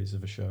 series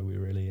of a show we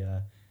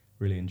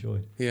really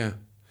enjoyed.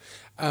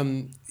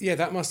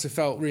 That must have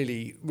felt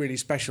really, really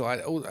special.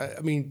 I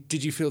mean,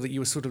 did you feel that you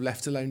were sort of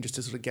left alone just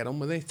to sort of get on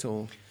with it,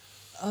 or?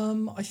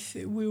 I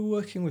think we were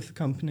working with a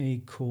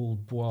company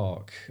called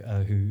Boark,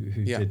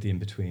 who did The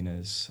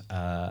Inbetweeners,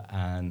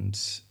 and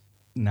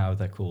now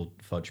they're called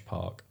Fudge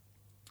Park.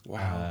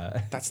 Wow,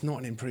 that's not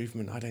an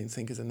improvement, I don't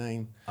think, as a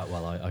name.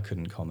 Well, I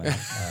couldn't comment.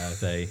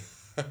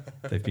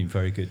 They've been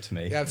very good to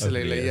me. Yeah,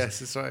 absolutely, yes,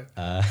 that's right.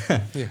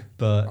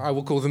 But I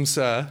will call them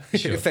sir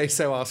if they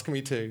so ask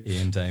me to.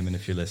 Ian Damon,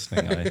 if you're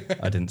listening,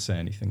 I didn't say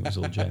anything. It was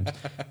all James.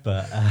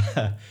 But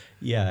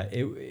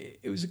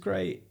it was a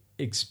great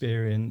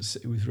experience.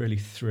 It was really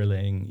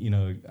thrilling. You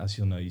know, as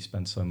you'll know, you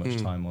spend so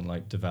much time on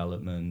like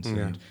development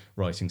and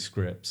writing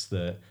scripts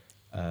that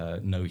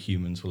no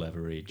humans will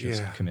ever read,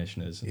 just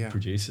commissioners and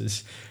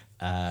producers,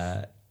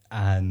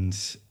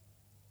 and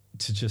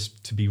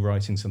to be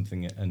writing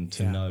something and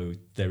to know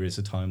there is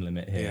a time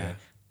limit here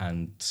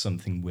and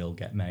something will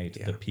get made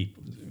that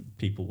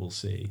people will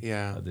see,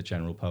 the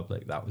general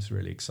public. That was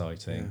really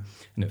exciting,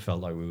 and it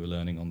felt like we were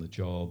learning on the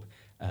job.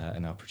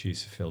 And our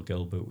producer Phil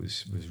Gilbert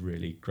was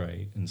really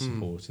great and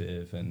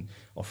supportive and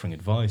offering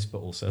advice, but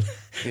also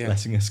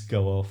letting us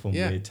go off on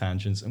weird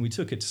tangents. And we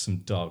took it to some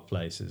dark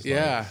places.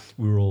 Like,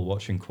 we were all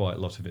watching quite a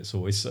lot of It's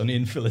Always Sunny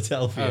in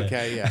Philadelphia.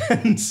 Okay, yeah.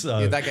 And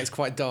so that gets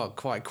quite dark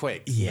quite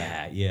quick.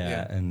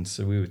 Yeah. And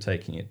so we were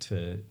taking it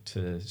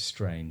to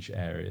strange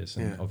areas.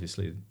 And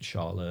obviously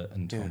Charlotte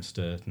and Tom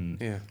Sturton,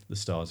 the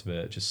stars of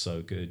it, are just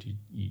so good.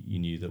 You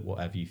knew that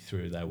whatever you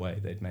threw their way,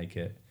 they'd make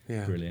it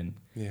brilliant.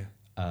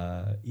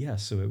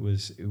 So it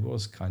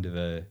was kind of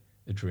a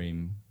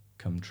dream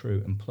come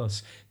true, and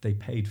plus they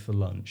paid for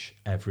lunch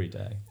every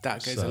day.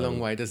 That goes a long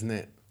way, doesn't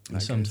it?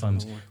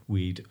 Sometimes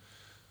we'd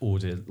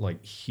order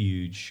like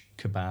huge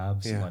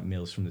kebabs and like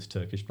meals from this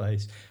Turkish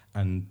place,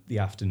 and the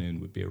afternoon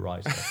would be a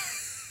writer.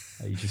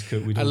 You just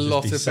could. We'd a all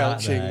lot just be of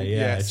belching. There,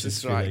 Yes,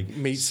 that's right.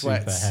 Meat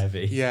sweats. Super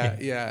heavy.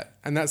 Yeah.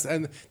 And that's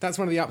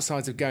one of the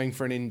upsides of going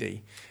for an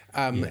indie.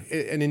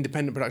 An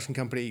independent production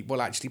company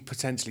will actually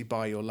potentially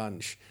buy your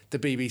lunch. The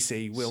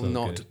BBC will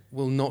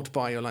not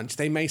buy your lunch.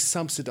 They may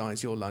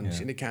subsidise your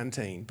lunch in a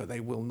canteen, but they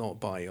will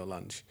not buy your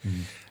lunch.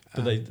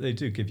 But they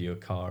do give you a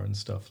car and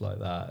stuff like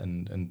that,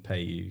 and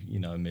pay you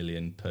 $1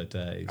 million per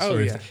day. So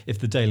if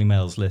the Daily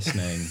Mail's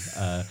listening,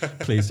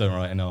 please don't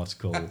write an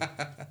article.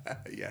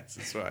 Yes,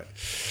 that's right.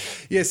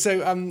 Yeah, so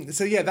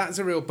that's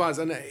a real buzz,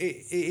 and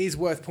it is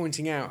worth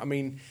pointing out. I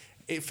mean,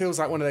 it feels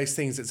like one of those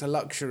things that's a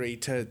luxury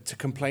to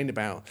complain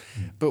about,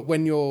 but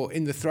when you're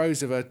in the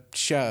throes of a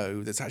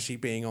show that's actually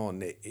being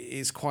on, it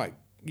is quite.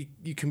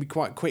 You can be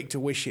quite quick to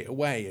wish it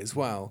away as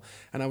well.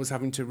 And I was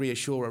having to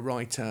reassure a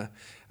writer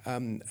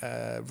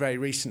very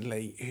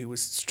recently who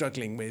was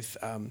struggling with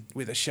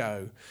a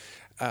show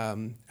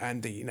and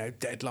the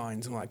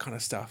deadlines and all that kind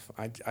of stuff.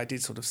 I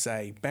did sort of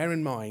say, bear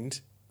in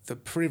mind the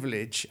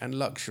privilege and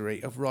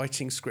luxury of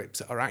writing scripts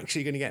that are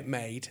actually going to get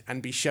made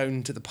and be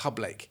shown to the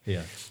public.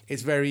 Yeah.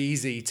 It's very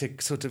easy to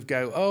sort of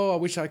go, I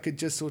wish I could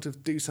just sort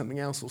of do something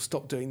else or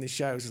stop doing the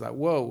shows. It's like,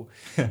 whoa.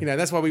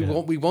 That's why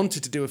we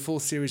wanted to do a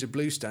 4th series of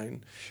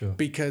Bluestone,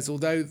 because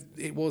although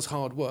it was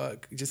hard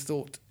work, we just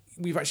thought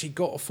we've actually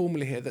got a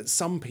formula here that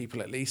some people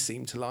at least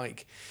seem to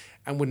like.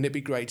 And wouldn't it be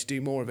great to do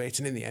more of it?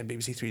 And in the end,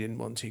 BBC Three didn't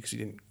want to because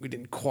we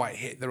didn't quite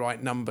hit the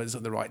right numbers or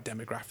the right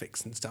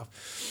demographics and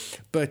stuff.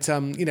 But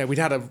we'd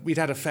had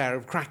a fair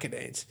crack at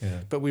it. Yeah.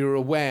 But we were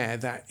aware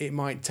that it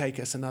might take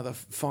us another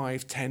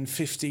 5, 10,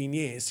 15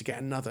 years to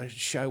get another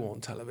show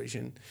on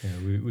television. Yeah,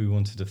 we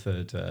wanted a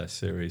 3rd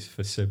series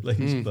for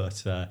Siblings,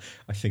 but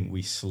I think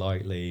we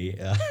slightly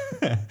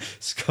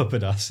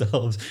scuppered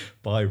ourselves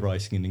by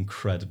writing an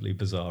incredibly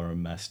bizarre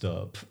and messed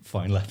up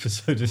final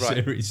episode of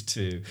Series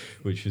 2,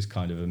 which was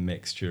kind of a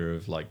mixture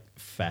of like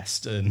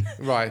Fest and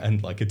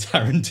like a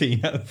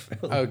Tarantino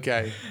film.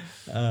 Okay.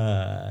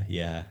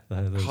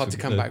 Hard to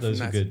come back from that.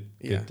 Those were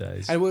good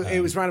days. And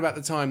it was around about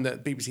the time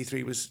that BBC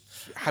Three was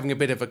having a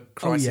bit of a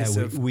crisis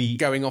of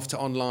going off to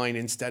online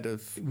instead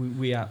of...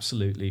 We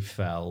absolutely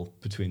fell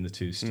between the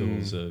two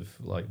stools of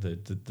like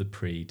the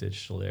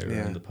pre-digital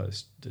era and the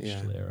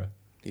post-digital era.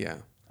 Yeah.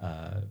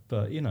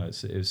 But it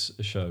was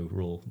a show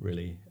we're all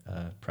really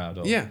proud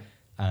of. Yeah.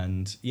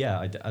 And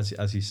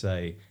as you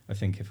say, I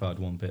think if I had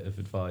one bit of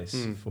advice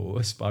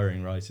for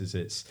aspiring writers,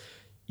 it's,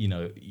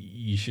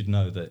 you should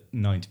know that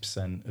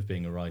 90% of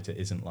being a writer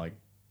isn't like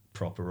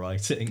proper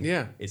writing.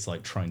 Yeah. It's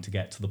like trying to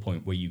get to the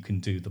point where you can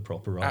do the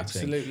proper writing.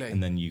 Absolutely.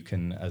 And then you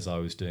can, as I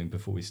was doing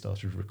before we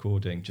started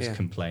recording, just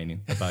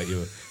complaining about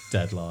your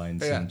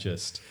deadlines and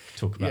just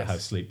talk about how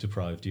sleep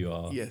deprived you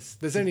are. Yes.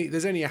 There's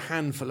only a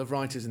handful of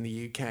writers in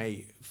the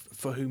UK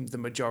for whom the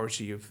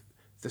majority of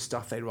the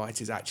stuff they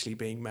write is actually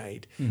being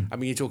made. I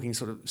mean, you're talking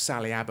sort of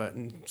Sally Abbott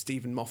and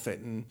Stephen Moffat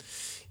and,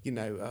 you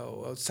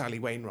know, Sally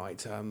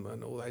Wainwright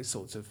and all those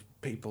sorts of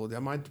people.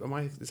 Am I?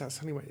 Is that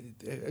Sally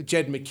Wainwright?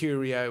 Jed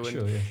Mercurio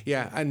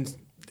and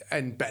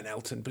and Ben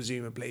Elton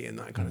presumably and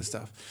that kind of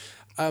stuff.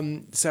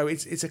 So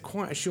it's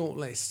quite a short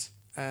list,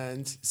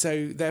 and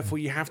so therefore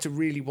you have to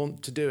really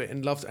want to do it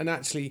and love. And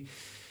actually,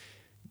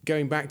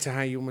 going back to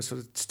how you almost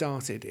sort of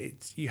started,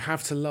 you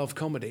have to love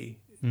comedy.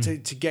 To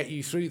get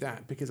you through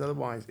that, because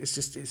otherwise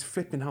it's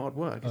flipping hard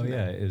work. Oh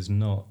yeah, it is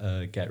not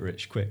a get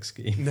rich quick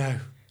scheme. No,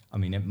 I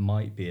mean it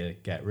might be a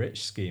get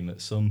rich scheme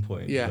at some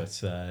point,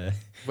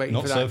 but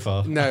not so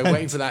far. No,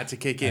 waiting for that to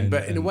kick in.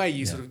 But in a way,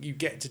 you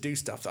get to do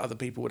stuff that other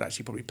people would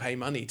actually probably pay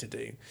money to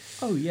do.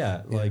 Oh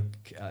yeah, like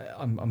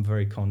I'm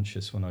very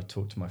conscious when I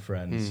talk to my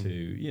friends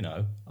who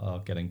are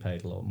getting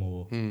paid a lot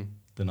more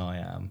than I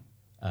am.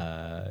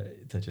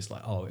 They're just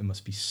like, oh, it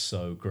must be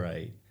so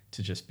great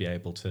to just be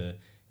able to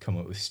come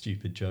up with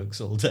stupid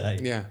jokes all day.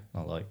 Yeah.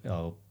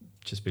 I'll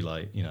just be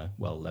like,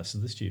 well, less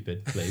of the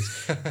stupid,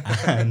 please.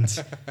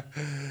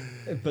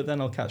 But then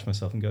I'll catch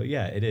myself and go,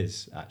 yeah, it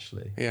is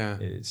actually. Yeah.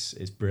 It's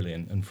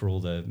brilliant. And for all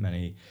the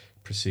many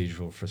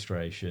procedural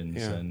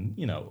frustrations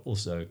and,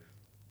 also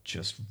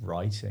just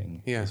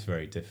writing is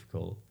very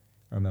difficult.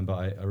 I remember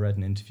I read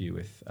an interview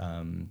with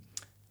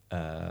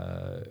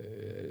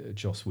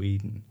Joss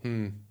Whedon,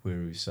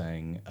 where he was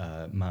saying,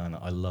 man,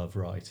 I love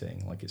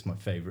writing, like it's my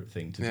favorite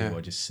thing to do.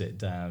 I just sit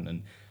down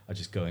and I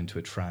just go into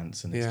a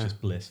trance and it's just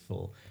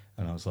blissful.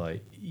 And I was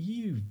like,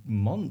 you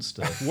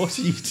monster, what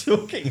are you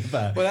talking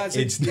about? Well,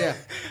 that's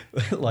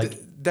like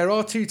there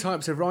are two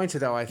types of writer,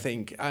 though. I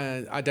think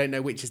I don't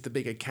know which is the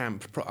bigger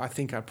camp. I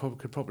think I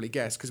could probably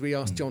guess, because we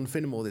asked John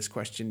Finnemore this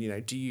question.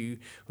 Do you,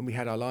 when we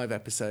had our live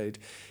episode,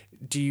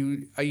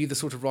 are you the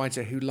sort of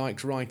writer who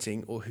likes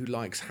writing or who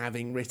likes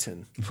having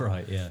written?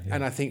 Right. Yeah.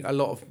 And I think a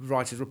lot of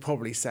writers would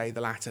probably say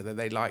the latter, that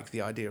they like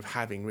the idea of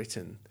having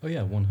written. Oh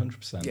yeah,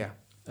 100%. Yeah.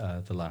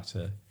 The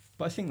latter,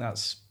 but I think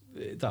that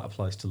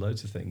applies to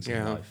loads of things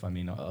in life. I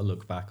mean, I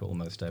look back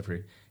almost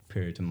every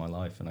period in my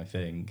life and I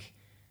think,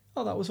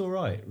 oh, that was all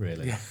right,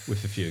 really,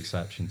 with a few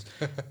exceptions.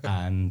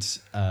 And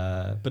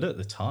but at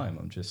the time,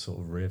 I'm just sort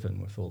of riven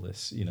with all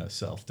this,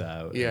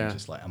 self-doubt and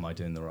just like, am I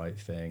doing the right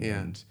thing? Yeah.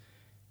 And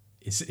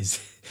is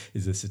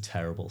this a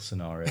terrible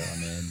scenario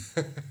I'm in?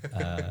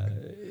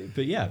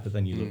 But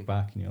then you look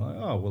back and you're like,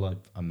 oh, well,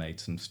 I made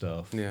some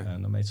stuff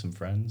and I made some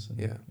friends.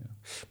 And,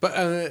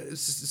 But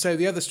so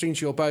the other string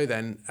to your bow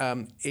then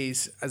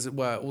is, as it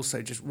were,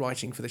 also just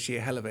writing for the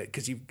sheer hell of it,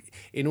 because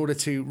in order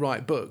to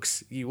write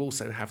books, you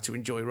also have to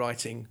enjoy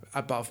writing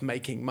above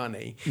making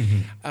money.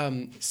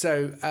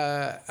 So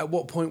at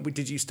what point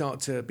did you start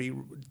to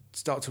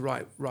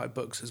write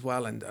books as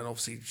well, and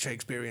obviously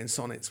Shakespearean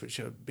sonnets, which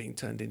are being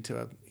turned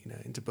into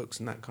into books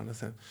and that kind of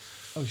thing?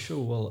 Oh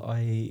sure. Well,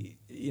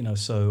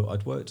 so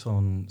I'd worked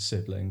on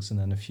Siblings and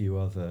then a few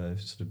other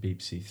sort of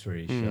BBC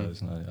Three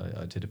shows, and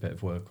I did a bit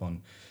of work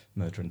on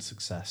Murder and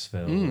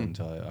Successville, and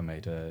I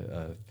made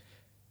a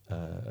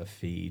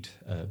feed,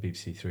 a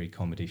BBC Three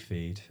comedy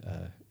feed.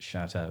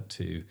 Shout out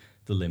to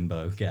the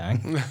Limbo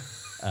gang,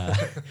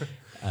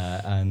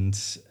 and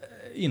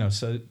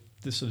so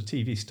the sort of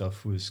TV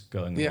stuff was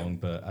going along,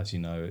 but as you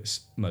know,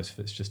 most of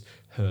it's just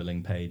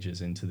hurling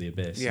pages into the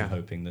abyss and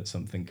hoping that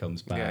something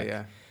comes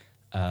back.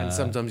 And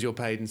sometimes you're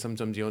paid and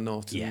sometimes you're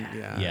not.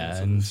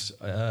 And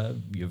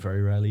you're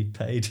very rarely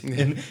paid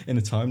in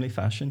a timely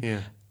fashion.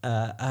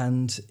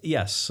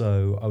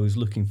 So I was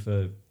looking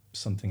for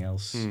something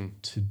else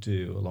to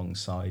do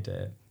alongside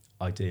it,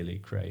 ideally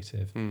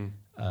creative.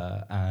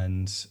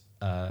 And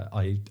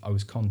I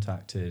was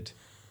contacted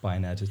by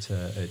an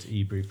editor at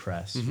Ebury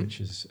Press, which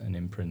is an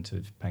imprint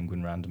of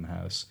Penguin Random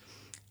House.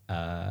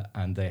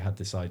 And they had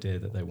this idea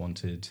that they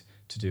wanted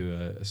to do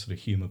a sort of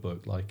humour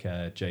book like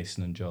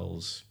Jason and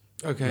Joel's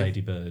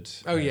Ladybird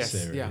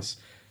series.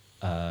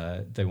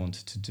 They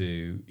wanted to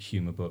do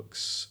humour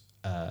books,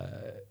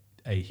 a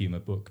humour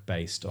book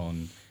based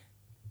on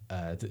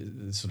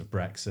the sort of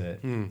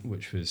Brexit,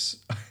 which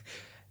was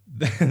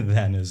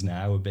then as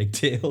now a big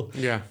deal.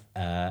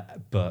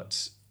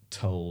 But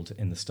told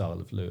in the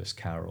style of Lewis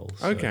Carroll,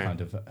 so kind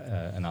of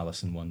an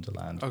Alice in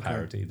Wonderland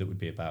parody that would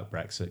be about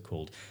Brexit,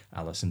 called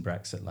Alice in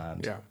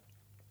Brexitland.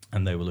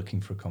 And they were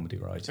looking for a comedy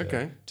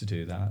writer to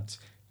do that.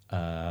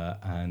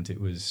 And it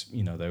was,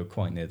 they were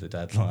quite near the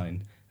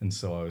deadline, and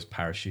so I was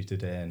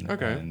parachuted in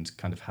and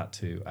kind of had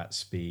to, at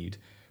speed,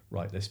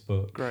 write this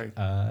book. Great.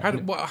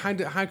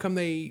 How come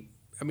they?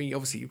 I mean,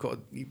 obviously you've got,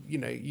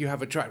 you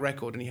have a track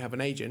record and you have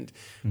an agent,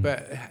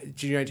 but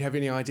do you have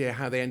any idea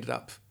how they ended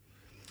up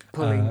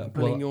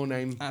pulling your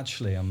name?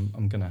 Actually,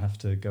 I'm going to have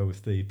to go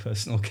with the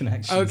personal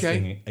connections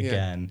thing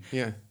again,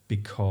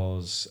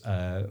 because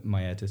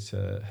my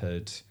editor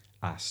had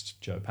asked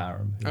Joe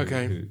Parham,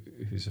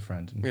 who's a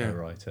friend and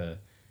co-writer,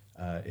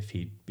 if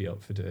he'd be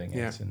up for doing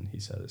it, and he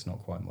said it's not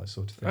quite my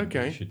sort of thing.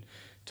 Okay, you should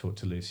talk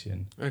to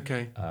Lucian.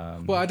 Okay.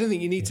 Well, I don't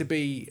think you need to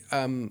be.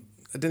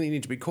 I don't think you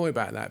need to be coy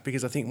about that,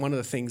 because I think one of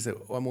the things that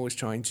I'm always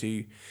trying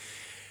to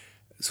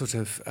sort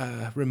of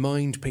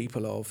remind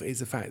people of is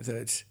the fact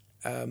that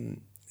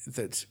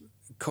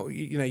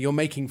you're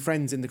making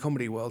friends in the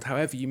comedy world,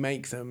 however you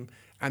make them,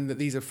 and that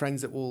these are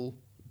friends that will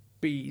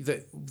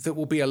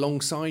be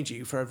alongside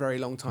you for a very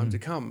long time to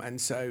come.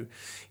 And so,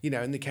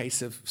 in the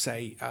case of,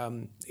 say,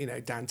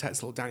 Dan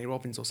Tetzel or Danny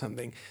Robbins or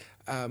something,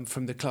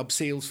 from the Club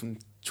Seals from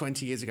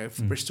 20 years ago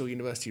for Bristol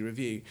University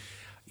Review,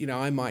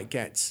 I might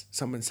get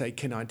someone say,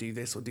 can I do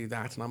this or do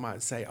that? And I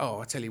might say, oh,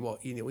 I tell you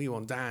what, we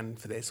want Dan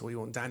for this, or you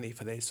want Danny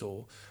for this,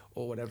 or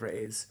whatever it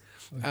is.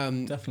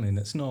 Definitely, and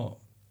it's not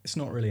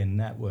really a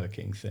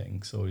networking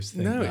thing. So I always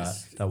think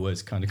that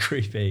word's kind of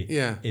creepy.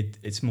 Yeah.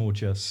 It's more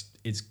just,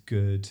 it's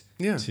good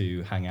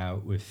to hang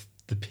out with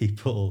the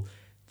people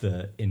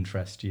that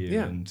interest you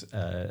and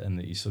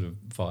that you sort of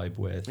vibe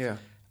with. Yeah.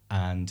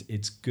 And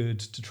it's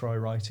good to try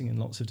writing in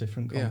lots of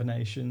different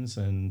combinations.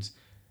 And,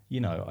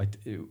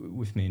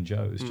 with me and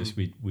Joe, it's just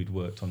we'd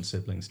worked on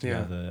Siblings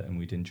together and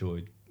we'd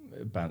enjoyed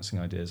bouncing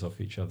ideas off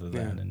each other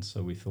then. And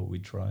so we thought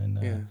we'd try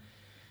and...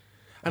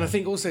 And I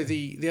think also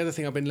the other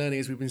thing I've been learning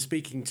as we've been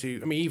speaking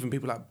to, even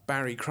people like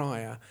Barry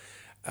Cryer,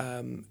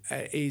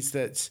 is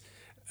that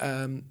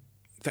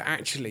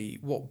actually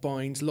what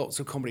binds lots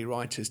of comedy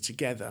writers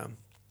together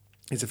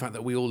is the fact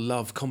that we all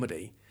love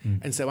comedy.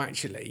 And so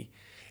actually,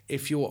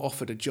 if you're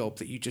offered a job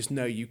that you just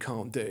know you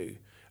can't do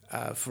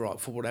for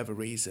whatever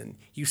reason,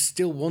 you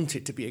still want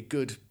it to be a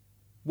good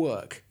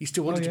work. You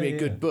still want it to be a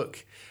good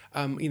book.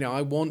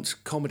 I want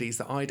comedies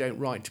that I don't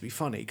write to be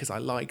funny because I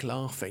like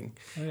laughing.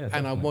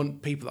 And I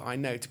want people that I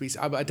know to be...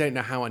 I don't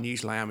know how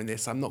unusual I am in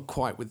this. I'm not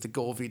quite with the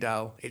Gore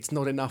Vidal. It's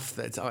not enough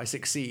that I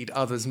succeed,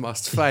 others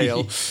must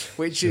fail,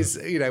 which is,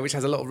 which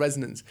has a lot of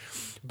resonance.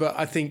 But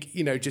I think,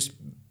 just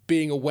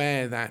being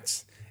aware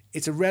that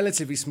it's a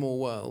relatively small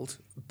world,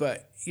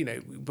 but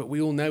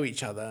we all know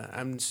each other,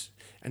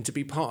 and to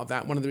be part of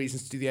that, one of the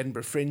reasons to do the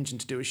Edinburgh Fringe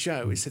and to do a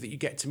show is so that you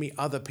get to meet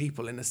other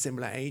people in a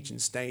similar age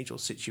and stage or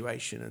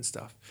situation and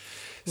stuff.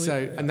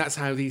 And that's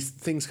how these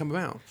things come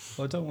about.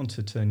 Well, I don't want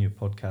to turn your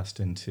podcast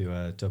into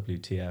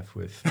WTF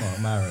with Mark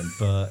Maron,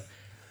 but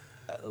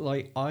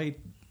I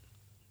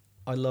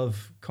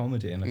love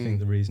comedy, and I think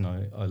the reason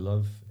I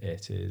love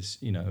it is,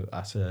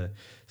 at a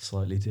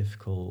slightly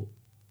difficult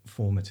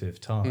formative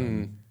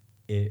time,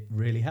 it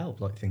really helped,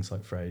 like things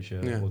like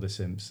Frasier or The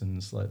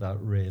Simpsons, like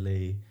that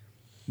really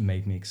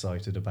made me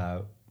excited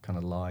about kind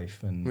of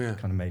life and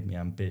kind of made me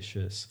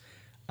ambitious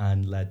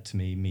and led to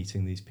me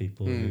meeting these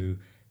people who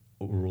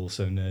were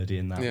also nerdy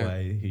in that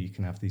way, who you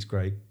can have these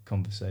great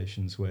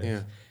conversations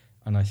with.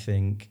 And I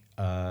think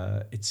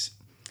it's,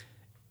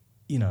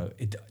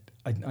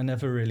 I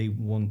never really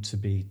want to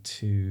be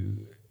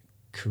too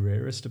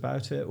careerist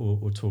about it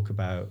or talk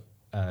about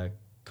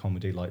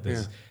comedy like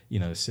this,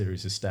 a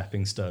series of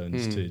stepping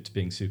stones to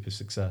being super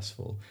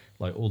successful.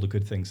 Like, all the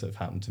good things that have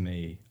happened to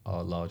me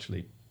are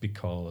largely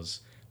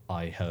because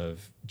I have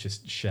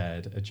just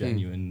shared a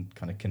genuine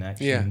kind of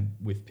connection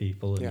with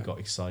people and got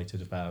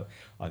excited about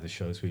either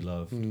shows we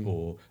loved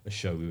or a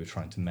show we were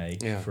trying to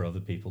make for other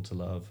people to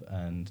love.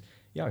 And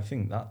I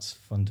think that's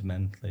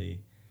fundamentally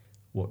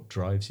what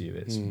drives you.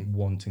 It's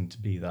wanting to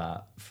be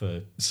that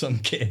for some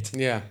kid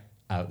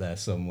out there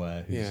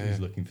somewhere who's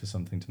looking for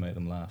something to make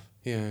them laugh.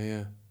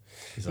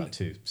 Is that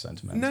too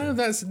sentimental?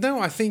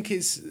 No, I think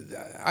it's...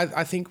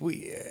 I think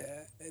we...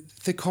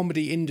 the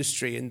comedy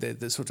industry and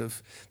the sorts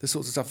of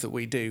stuff that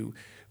we do,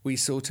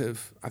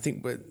 I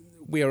think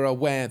we are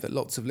aware that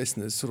lots of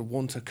listeners sort of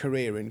want a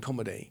career in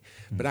comedy,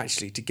 but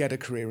actually to get a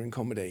career in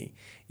comedy,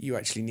 you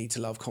actually need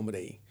to love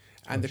comedy,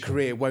 and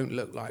career won't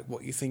look like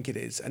what you think it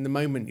is. And the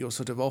moment you're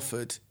sort of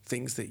offered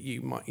things that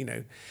you might,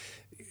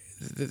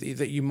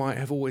 that you might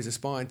have always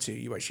aspired to,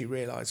 you actually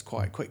realise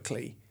quite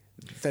quickly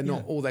they're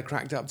not all they're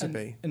cracked up to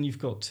be. And you've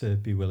got to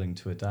be willing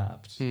to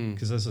adapt.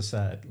 Because as I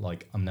said,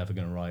 like, I'm never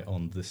going to write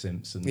on The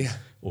Simpsons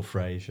or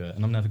Frasier,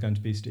 and I'm never going to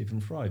be Stephen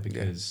Fry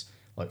because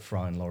like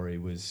Fry and Laurie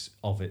was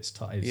of its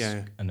time.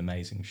 It's an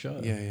amazing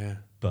show.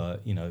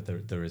 But,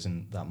 there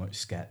isn't that much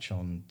sketch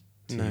on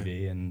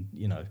TV and,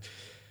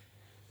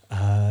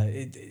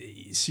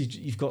 so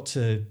you've got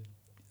to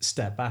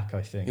step back,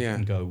 I think,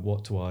 and go,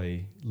 what do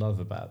I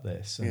love about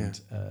this?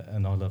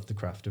 And I love the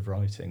craft of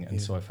writing.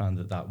 And so I found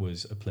that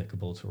was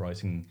applicable to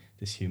writing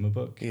this humour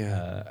book,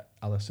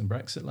 Alice in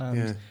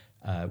Brexitland,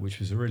 which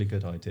was a really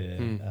good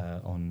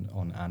idea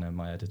on Anna,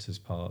 my editor's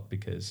part,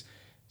 because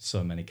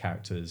so many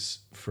characters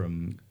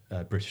from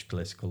British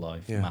political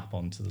life map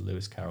onto the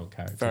Lewis Carroll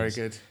characters. Very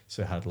good.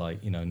 So it had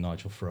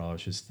Nigel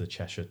Farage as the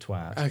Cheshire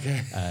Twat,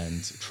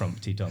 and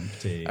Trumpty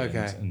Dumpty,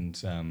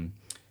 and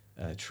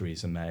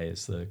Theresa May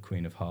as the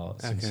Queen of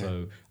Hearts. And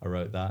so I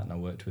wrote that, and I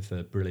worked with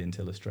a brilliant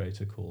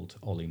illustrator called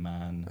Ollie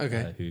Mann,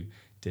 who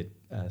did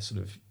sort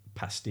of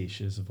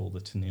pastiches of all the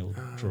Tenniel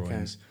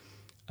drawings.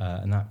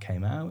 And that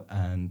came out,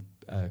 and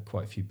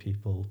quite a few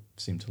people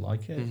seemed to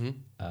like it.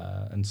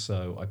 And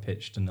so I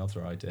pitched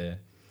another idea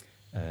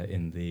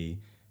in the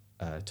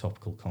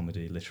topical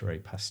comedy literary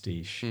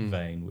pastiche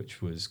vein,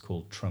 which was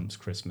called Trump's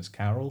Christmas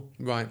Carol,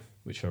 right?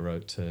 Which I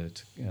wrote to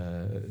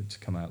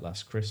come out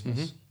last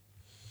Christmas.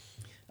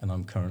 And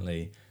I'm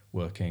currently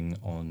working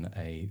on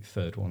a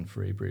third one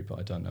for Ebury, but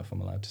I don't know if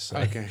I'm allowed to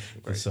say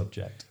the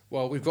subject.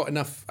 Well, we've got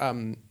enough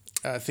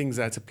things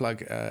there to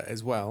plug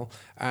as well,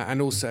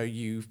 and also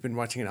you've been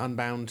writing an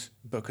Unbound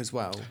book as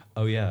well.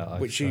 Oh yeah,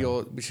 which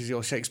is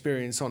your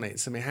Shakespearean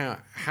sonnets. I mean,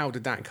 how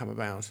did that come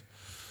about?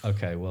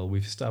 Okay, well,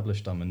 we've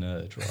established I'm a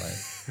nerd,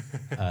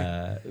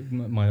 right?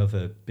 My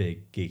other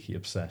big geeky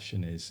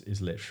obsession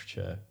is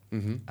literature,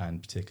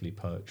 and particularly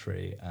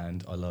poetry,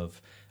 and I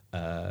love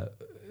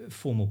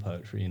formal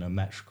poetry,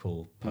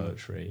 metrical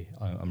poetry.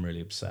 I'm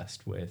really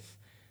obsessed with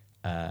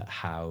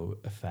how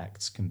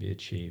effects can be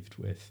achieved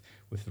with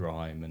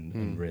rhyme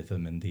and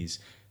rhythm and these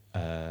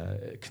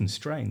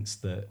constraints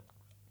that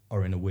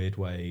are in a weird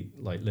way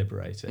like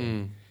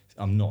liberating.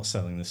 I'm not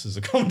selling this as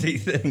a comedy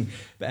thing,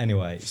 but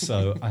anyway,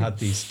 so I had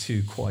these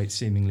two quite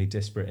seemingly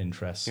disparate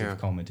interests of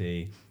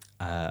comedy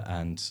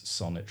and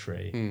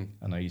sonnetry,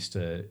 and I used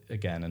to,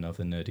 again,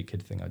 another nerdy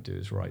kid thing I do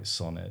is write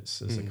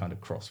sonnets as a kind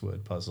of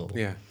crossword puzzle,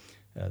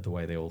 the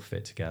way they all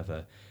fit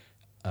together.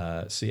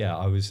 So yeah,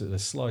 I was at a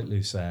slight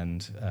loose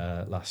end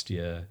last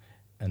year,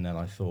 and then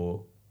I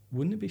thought,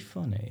 wouldn't it be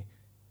funny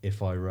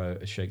if I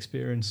wrote a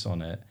Shakespearean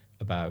sonnet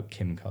about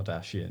Kim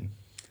Kardashian?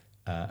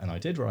 And I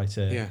did write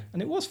it,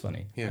 and it was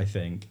funny, I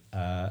think.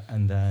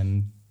 And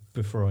then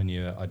before I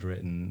knew it, I'd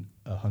written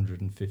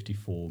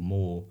 154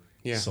 more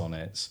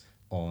sonnets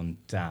on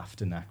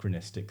daft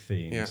anachronistic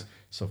themes.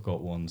 So I've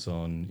got ones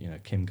on,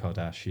 Kim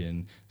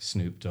Kardashian,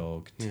 Snoop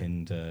Dogg,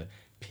 Tinder,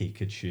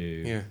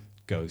 Pikachu,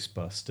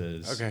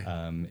 Ghostbusters.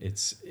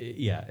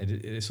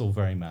 It's all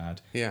very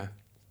mad.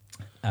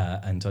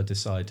 And I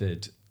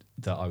decided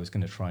that I was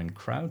going to try and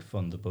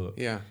crowdfund the book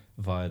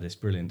via this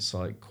brilliant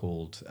site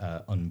called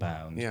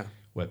Unbound,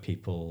 where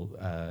people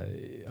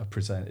are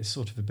present. It's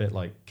sort of a bit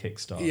like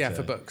Kickstarter.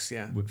 For books,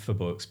 for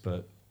books,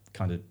 but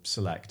kind of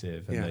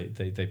selective, and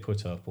they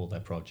put up all their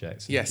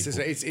projects. Yes,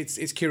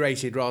 it's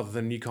curated rather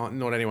than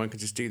not anyone can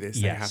just do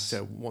this. They have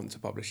to want to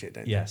publish it,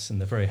 don't they? Yes,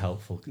 and they're very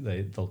helpful.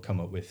 They'll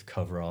come up with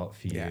cover art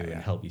for you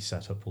and help you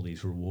set up all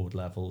these reward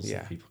levels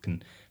that people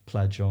can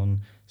pledge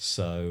on.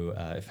 So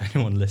if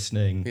anyone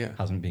listening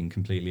hasn't been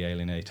completely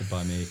alienated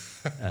by me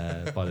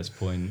by this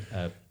point,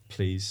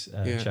 please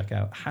check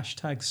out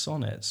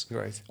 #sonnets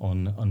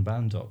on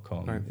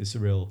unbound.com. Right. It's a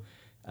real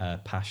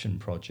passion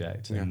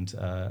project, and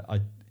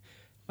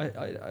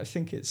I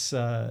think it's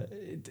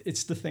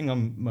the thing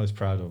I'm most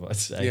proud of, I'd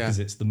say, because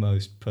it's the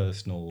most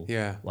personal,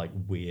 like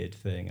weird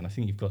thing, and I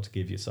think you've got to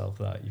give yourself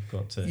that. You've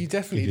got to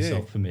give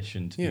yourself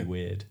permission to be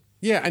weird.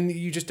 Yeah, and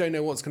you just don't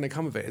know what's going to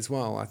come of it as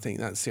well. I think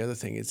that's the other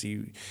thing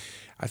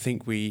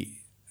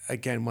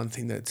one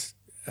thing that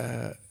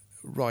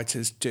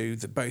writers do,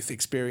 that both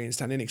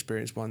experienced and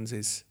inexperienced ones,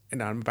 is,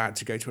 I'm about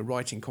to go to a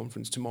writing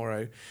conference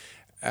tomorrow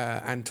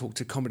and talk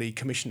to comedy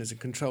commissioners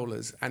and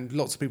controllers, and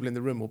lots of people in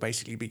the room will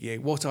basically be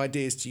going, what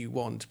ideas do you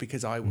want?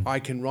 Because I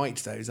can write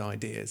those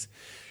ideas.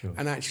 Sure.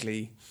 And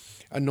actually,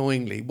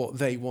 annoyingly, what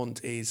they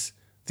want is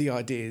the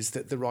ideas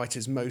that the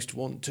writers most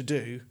want to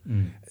do,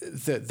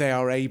 that they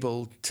are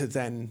able to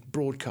then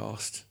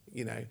broadcast.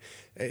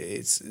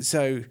 It's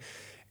so,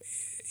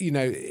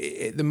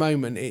 at the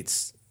moment,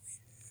 it's,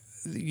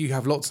 you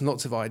have lots and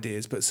lots of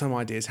ideas, but some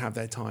ideas have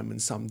their time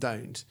and some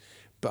don't.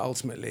 But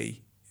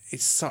ultimately,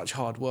 it's such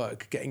hard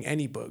work getting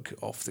any book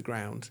off the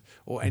ground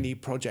or any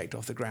project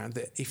off the ground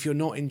that if you're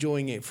not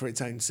enjoying it for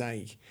its own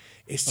sake,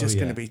 it's just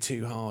going to be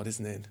too hard,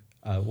 isn't it?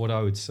 What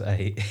I would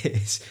say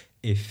is,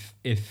 if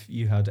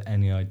you had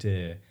any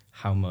idea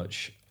how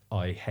much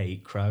I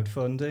hate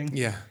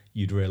crowdfunding,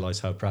 you'd realise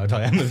how proud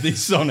I am of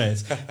these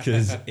sonnets,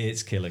 because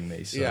it's killing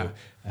me. So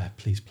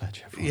please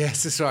pledge everyone.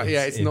 Yes, that's right.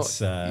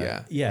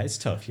 It's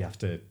tough. You have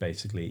to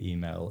basically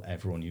email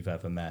everyone you've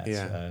ever met.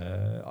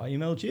 I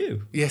emailed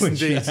you. Yes,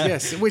 indeed.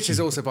 Yes, which has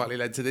also partly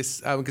led to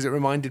this, because it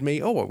reminded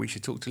me, we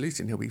should talk to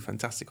Lucian. He'll be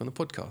fantastic on the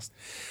podcast.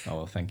 Oh,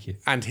 well, thank you.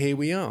 And here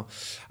we are.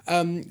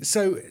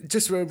 So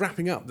just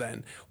wrapping up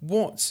then,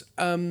 what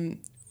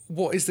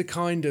is the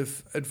kind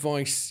of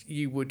advice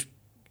you would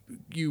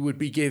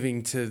be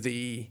giving to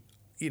the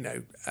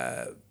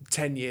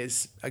 10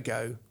 years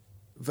ago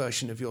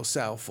version of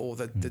yourself, or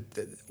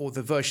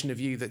the version of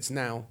you that's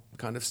now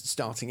kind of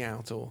starting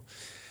out? Or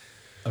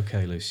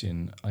okay,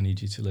 Lucian, I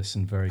need you to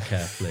listen very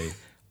carefully.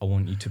 I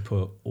want you to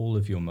put all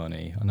of your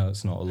money, I know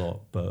it's not a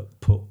lot, but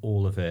put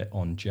all of it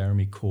on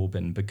Jeremy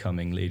Corbyn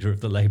becoming leader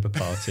of the Labour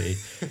Party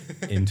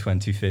in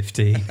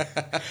 2015.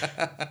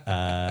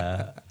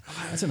 I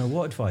don't know,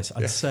 what advice?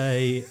 I'd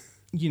say,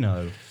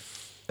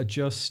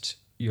 adjust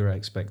your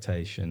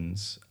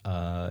expectations.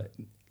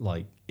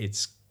 Like,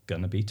 it's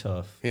gonna be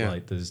tough.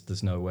 Like,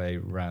 there's no way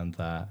around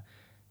that.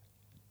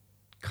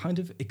 Kind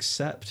of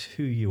accept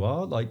who you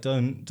are. Like,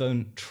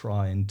 don't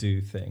try and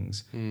do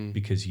things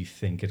because you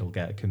think it'll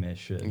get a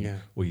commission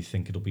or you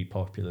think it'll be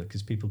popular,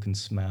 because people can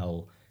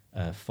smell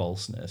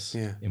falseness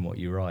in what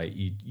you write.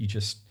 You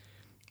just,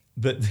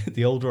 but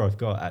the older I've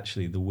got,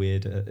 actually, the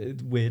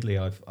weirdly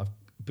I've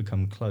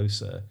become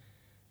closer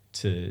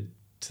to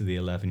the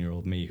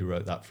 11-year-old me who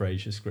wrote that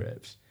Frasier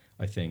script,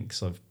 I think.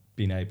 So I've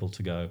been able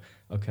to go,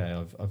 okay,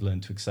 I've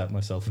learned to accept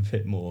myself a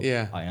bit more.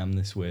 Yeah. I am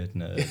this weird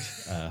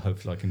nerd.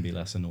 Hopefully I can be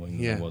less annoying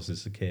than I was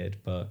as a kid.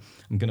 But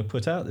I'm going to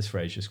put out this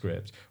Frasier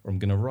script, or I'm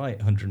going to write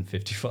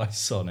 155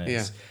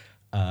 sonnets.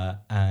 Yeah.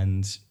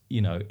 And,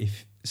 you know,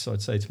 so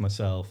I'd say to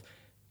myself,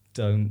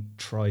 don't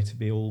try to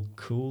be all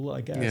cool,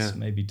 I guess. Yeah.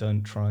 Maybe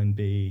don't try and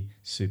be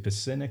super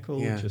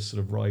cynical. Yeah. Just sort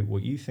of write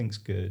what you think's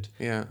good.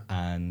 Yeah.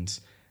 And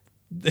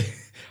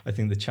I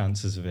think the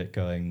chances of it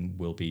going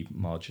will be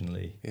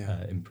marginally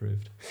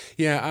improved.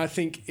 Yeah, I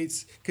think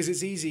it's because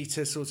it's easy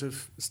to sort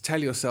of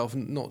tell yourself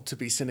not to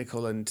be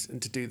cynical and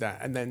to do that,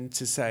 and then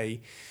to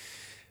say,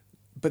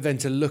 but then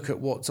to look at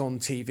what's on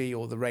TV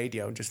or the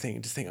radio and just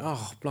think,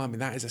 oh, blimey,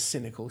 that is a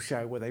cynical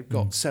show where they've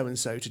got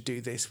so-and-so to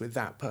do this with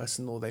that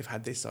person, or they've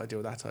had this idea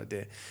or that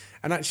idea.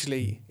 And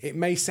actually, it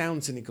may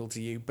sound cynical to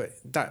you, but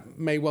that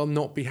may well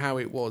not be how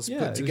it was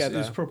put together. It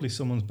was probably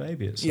someone's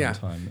baby at some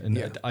time.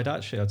 And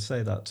I'd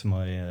say that to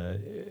my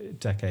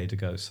decade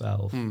ago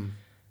self,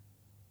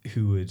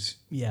 who would,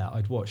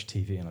 I'd watch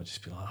TV and I'd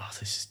just be like, oh,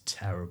 this is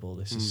terrible.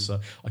 This is so,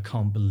 I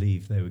can't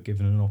believe they were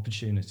given an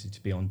opportunity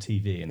to be on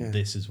TV and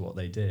this is what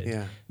they did.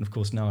 Yeah. And of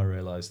course, now I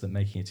realise that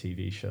making a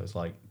TV show is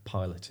like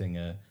piloting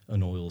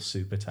an oil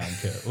super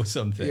tanker or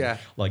something. Yeah.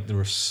 Like there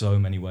are so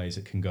many ways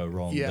it can go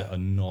wrong that are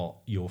not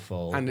your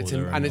fault. And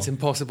it's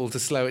impossible to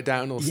slow it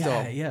down or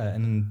stop.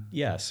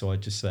 Yeah. So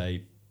I'd just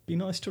say, be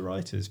nice to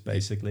writers,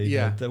 basically.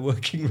 Yeah. They're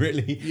working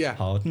really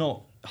hard.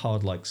 Not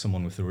hard like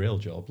someone with a real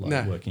job,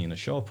 like working in a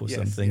shop or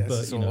something.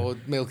 But or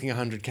milking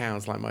 100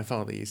 cows like my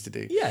father used to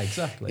do. Yeah,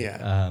 exactly.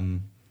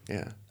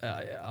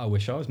 I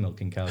wish I was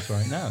milking cows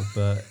right now,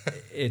 but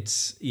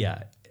it's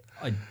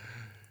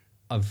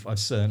I've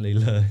certainly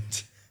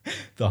learned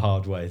the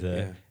hard way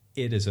that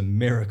it is a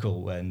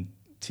miracle when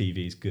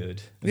TV's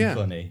good and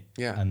funny,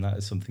 and that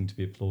is something to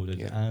be applauded,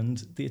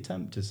 and the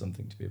attempt is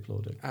something to be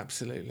applauded.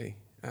 Absolutely.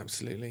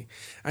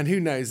 And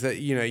who knows that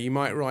you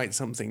might write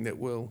something that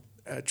will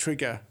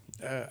trigger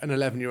an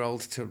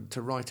 11-year-old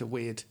to write a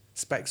weird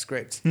spec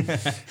script.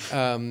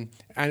 But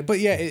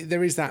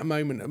there is that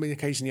moment. I mean,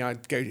 occasionally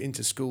I'd go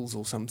into schools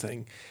or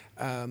something.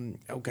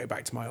 I'll go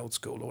back to my old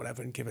school or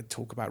whatever and give a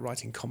talk about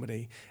writing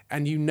comedy.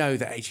 And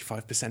that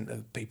 85%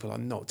 of people are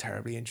not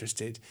terribly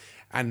interested.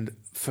 And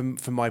from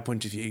my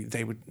point of view,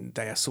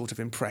 they are sort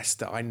of impressed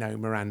that I know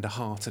Miranda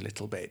Hart a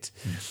little bit.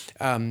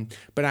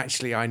 But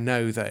actually, I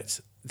know that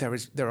there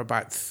are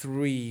about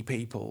 3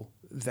 people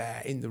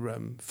there in the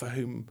room for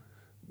whom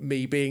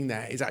me being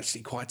there is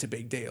actually quite a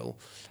big deal,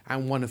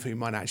 and one of whom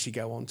might actually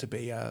go on to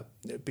be a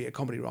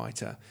comedy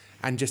writer.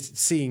 And just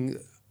seeing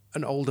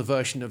an older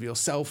version of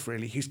yourself,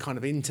 really, who's kind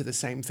of into the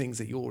same things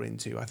that you're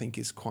into, I think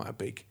is quite a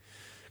big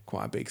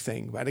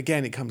thing. But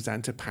again, it comes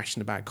down to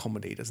passion about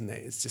comedy, doesn't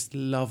it? It's just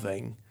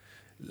having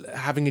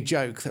a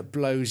joke that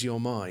blows your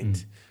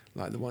mind,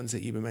 like the ones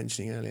that you were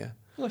mentioning earlier.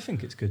 Well, I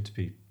think it's good to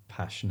be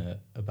passionate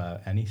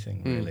about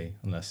anything, really,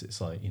 unless it's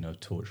like,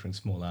 torturing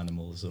small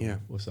animals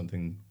or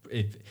something.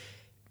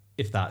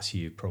 If that's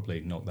you,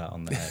 probably knock that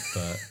on the head.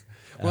 But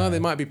well, they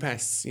might be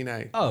pests,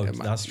 Oh,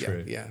 that's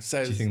true. Yeah.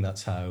 So do you think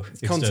that's how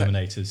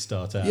exterminators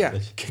start out? Yeah,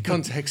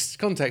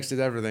 context is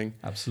everything.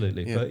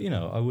 Absolutely. Yeah. But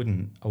I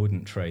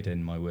wouldn't trade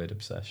in my weird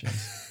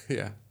obsessions.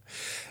 Yeah.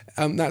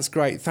 That's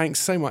great. Thanks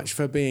so much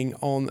for being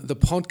on the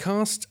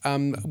podcast.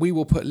 We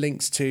will put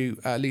links to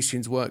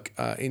Lucian's work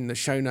in the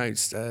show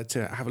notes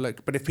to have a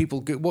look. But if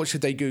people, what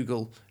should they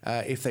Google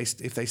if they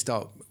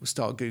start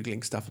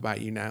Googling stuff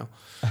about you now?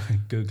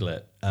 Google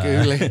it.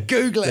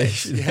 Google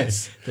it.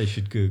 Yes. They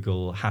should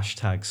Google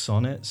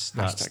 #sonnets.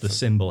 That's the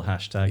symbol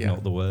hashtag,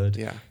 not the word.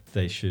 Yeah.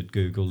 They should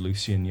Google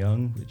Lucien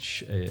Young,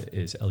 which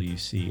is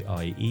Lucien,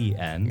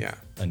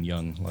 and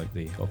Young like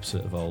the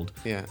opposite of old.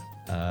 Yeah.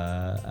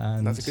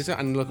 And that's a good start.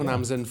 And look on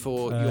Amazon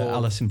for your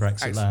Alice in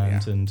Brexit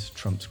Land and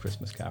Trump's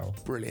Christmas Carol.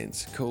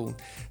 Brilliant, cool.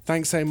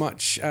 Thanks so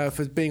much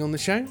for being on the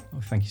show.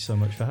 Thank you so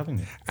much for having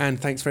me. And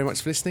thanks very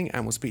much for listening,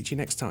 and we'll speak to you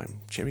next time.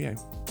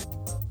 Cheerio.